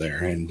stuff up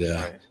there, and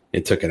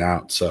it took it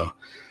out. So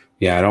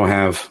yeah, I don't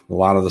have a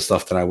lot of the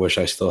stuff that I wish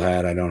I still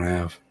had. I don't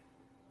have.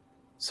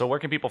 So where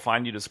can people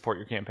find you to support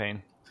your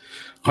campaign?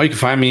 Oh, you can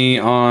find me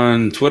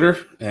on Twitter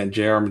at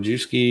JR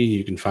Majewski.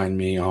 You can find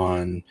me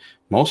on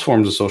most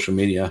forms of social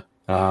media.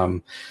 I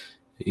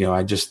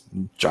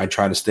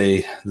try to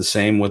stay the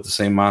same with the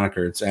same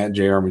moniker. It's at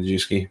JR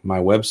Majewski. My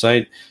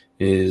website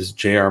is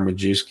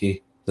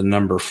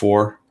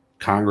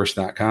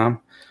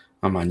jrmajewski4congress.com.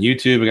 I'm on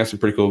YouTube. I got some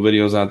pretty cool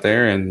videos out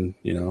there, and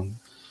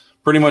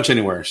pretty much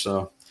anywhere.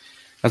 So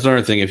that's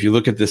another thing. If you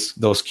look at those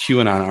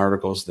QAnon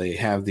articles, they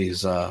have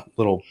these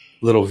little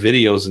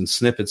videos and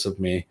snippets of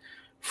me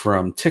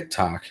from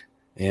TikTok,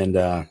 and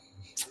I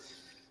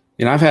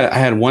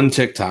had one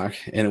TikTok,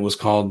 and it was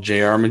called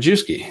JR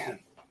Majewski.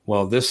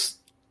 Well, this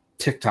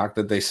TikTok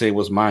that they say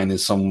was mine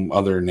is some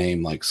other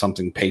name, like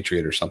something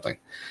Patriot or something.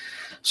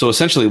 So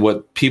essentially,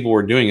 what people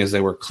were doing is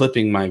they were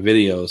clipping my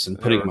videos and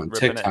putting them on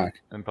TikTok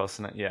and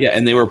posting it. Yeah,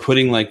 and they were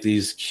putting like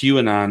these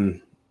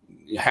QAnon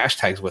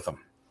hashtags with them,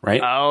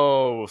 right?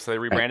 Oh, so they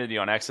rebranded you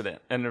on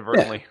accident,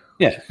 inadvertently.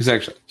 Yeah,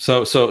 exactly.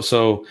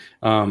 So,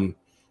 I've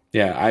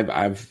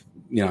I've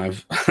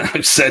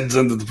said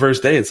since the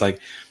first day, it's like,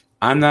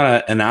 I'm not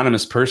an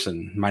anonymous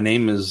person. My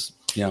name is,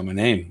 my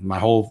name, my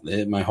whole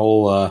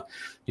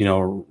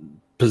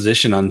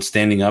position on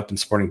standing up and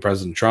supporting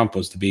President Trump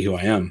was to be who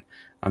I am.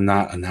 I'm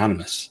not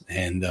anonymous.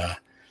 And, I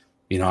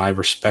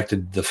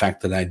respected the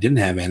fact that I didn't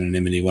have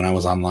anonymity when I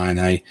was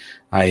online.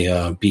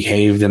 I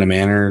behaved in a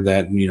manner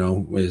that,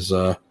 was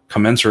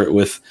commensurate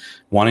with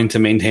wanting to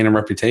maintain a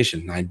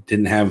reputation. I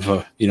didn't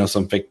have,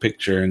 some fake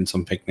picture and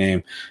some fake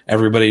name.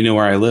 Everybody knew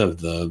where I lived.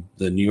 The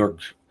New York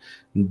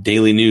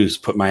Daily News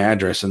put my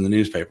address in the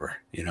newspaper,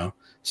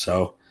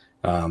 So,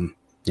 I've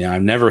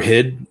never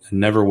hid,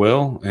 never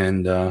will.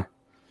 And,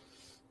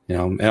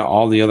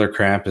 all the other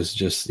crap is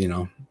just,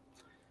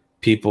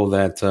 people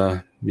that,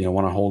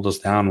 want to hold us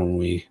down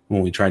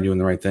when we try doing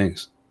the right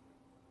things.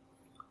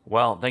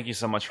 Well, thank you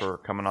so much for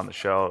coming on the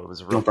show. It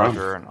was a real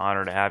pleasure and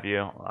honor to have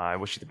you. I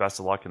wish you the best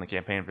of luck in the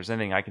campaign. If there's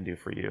anything I can do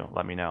for you,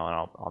 let me know, and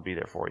I'll be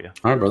there for you.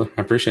 All right, brother.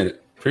 I appreciate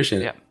it.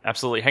 Yeah,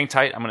 absolutely. Hang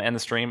tight. I'm going to end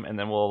the stream, and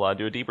then we'll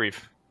do a debrief.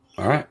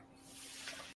 All right.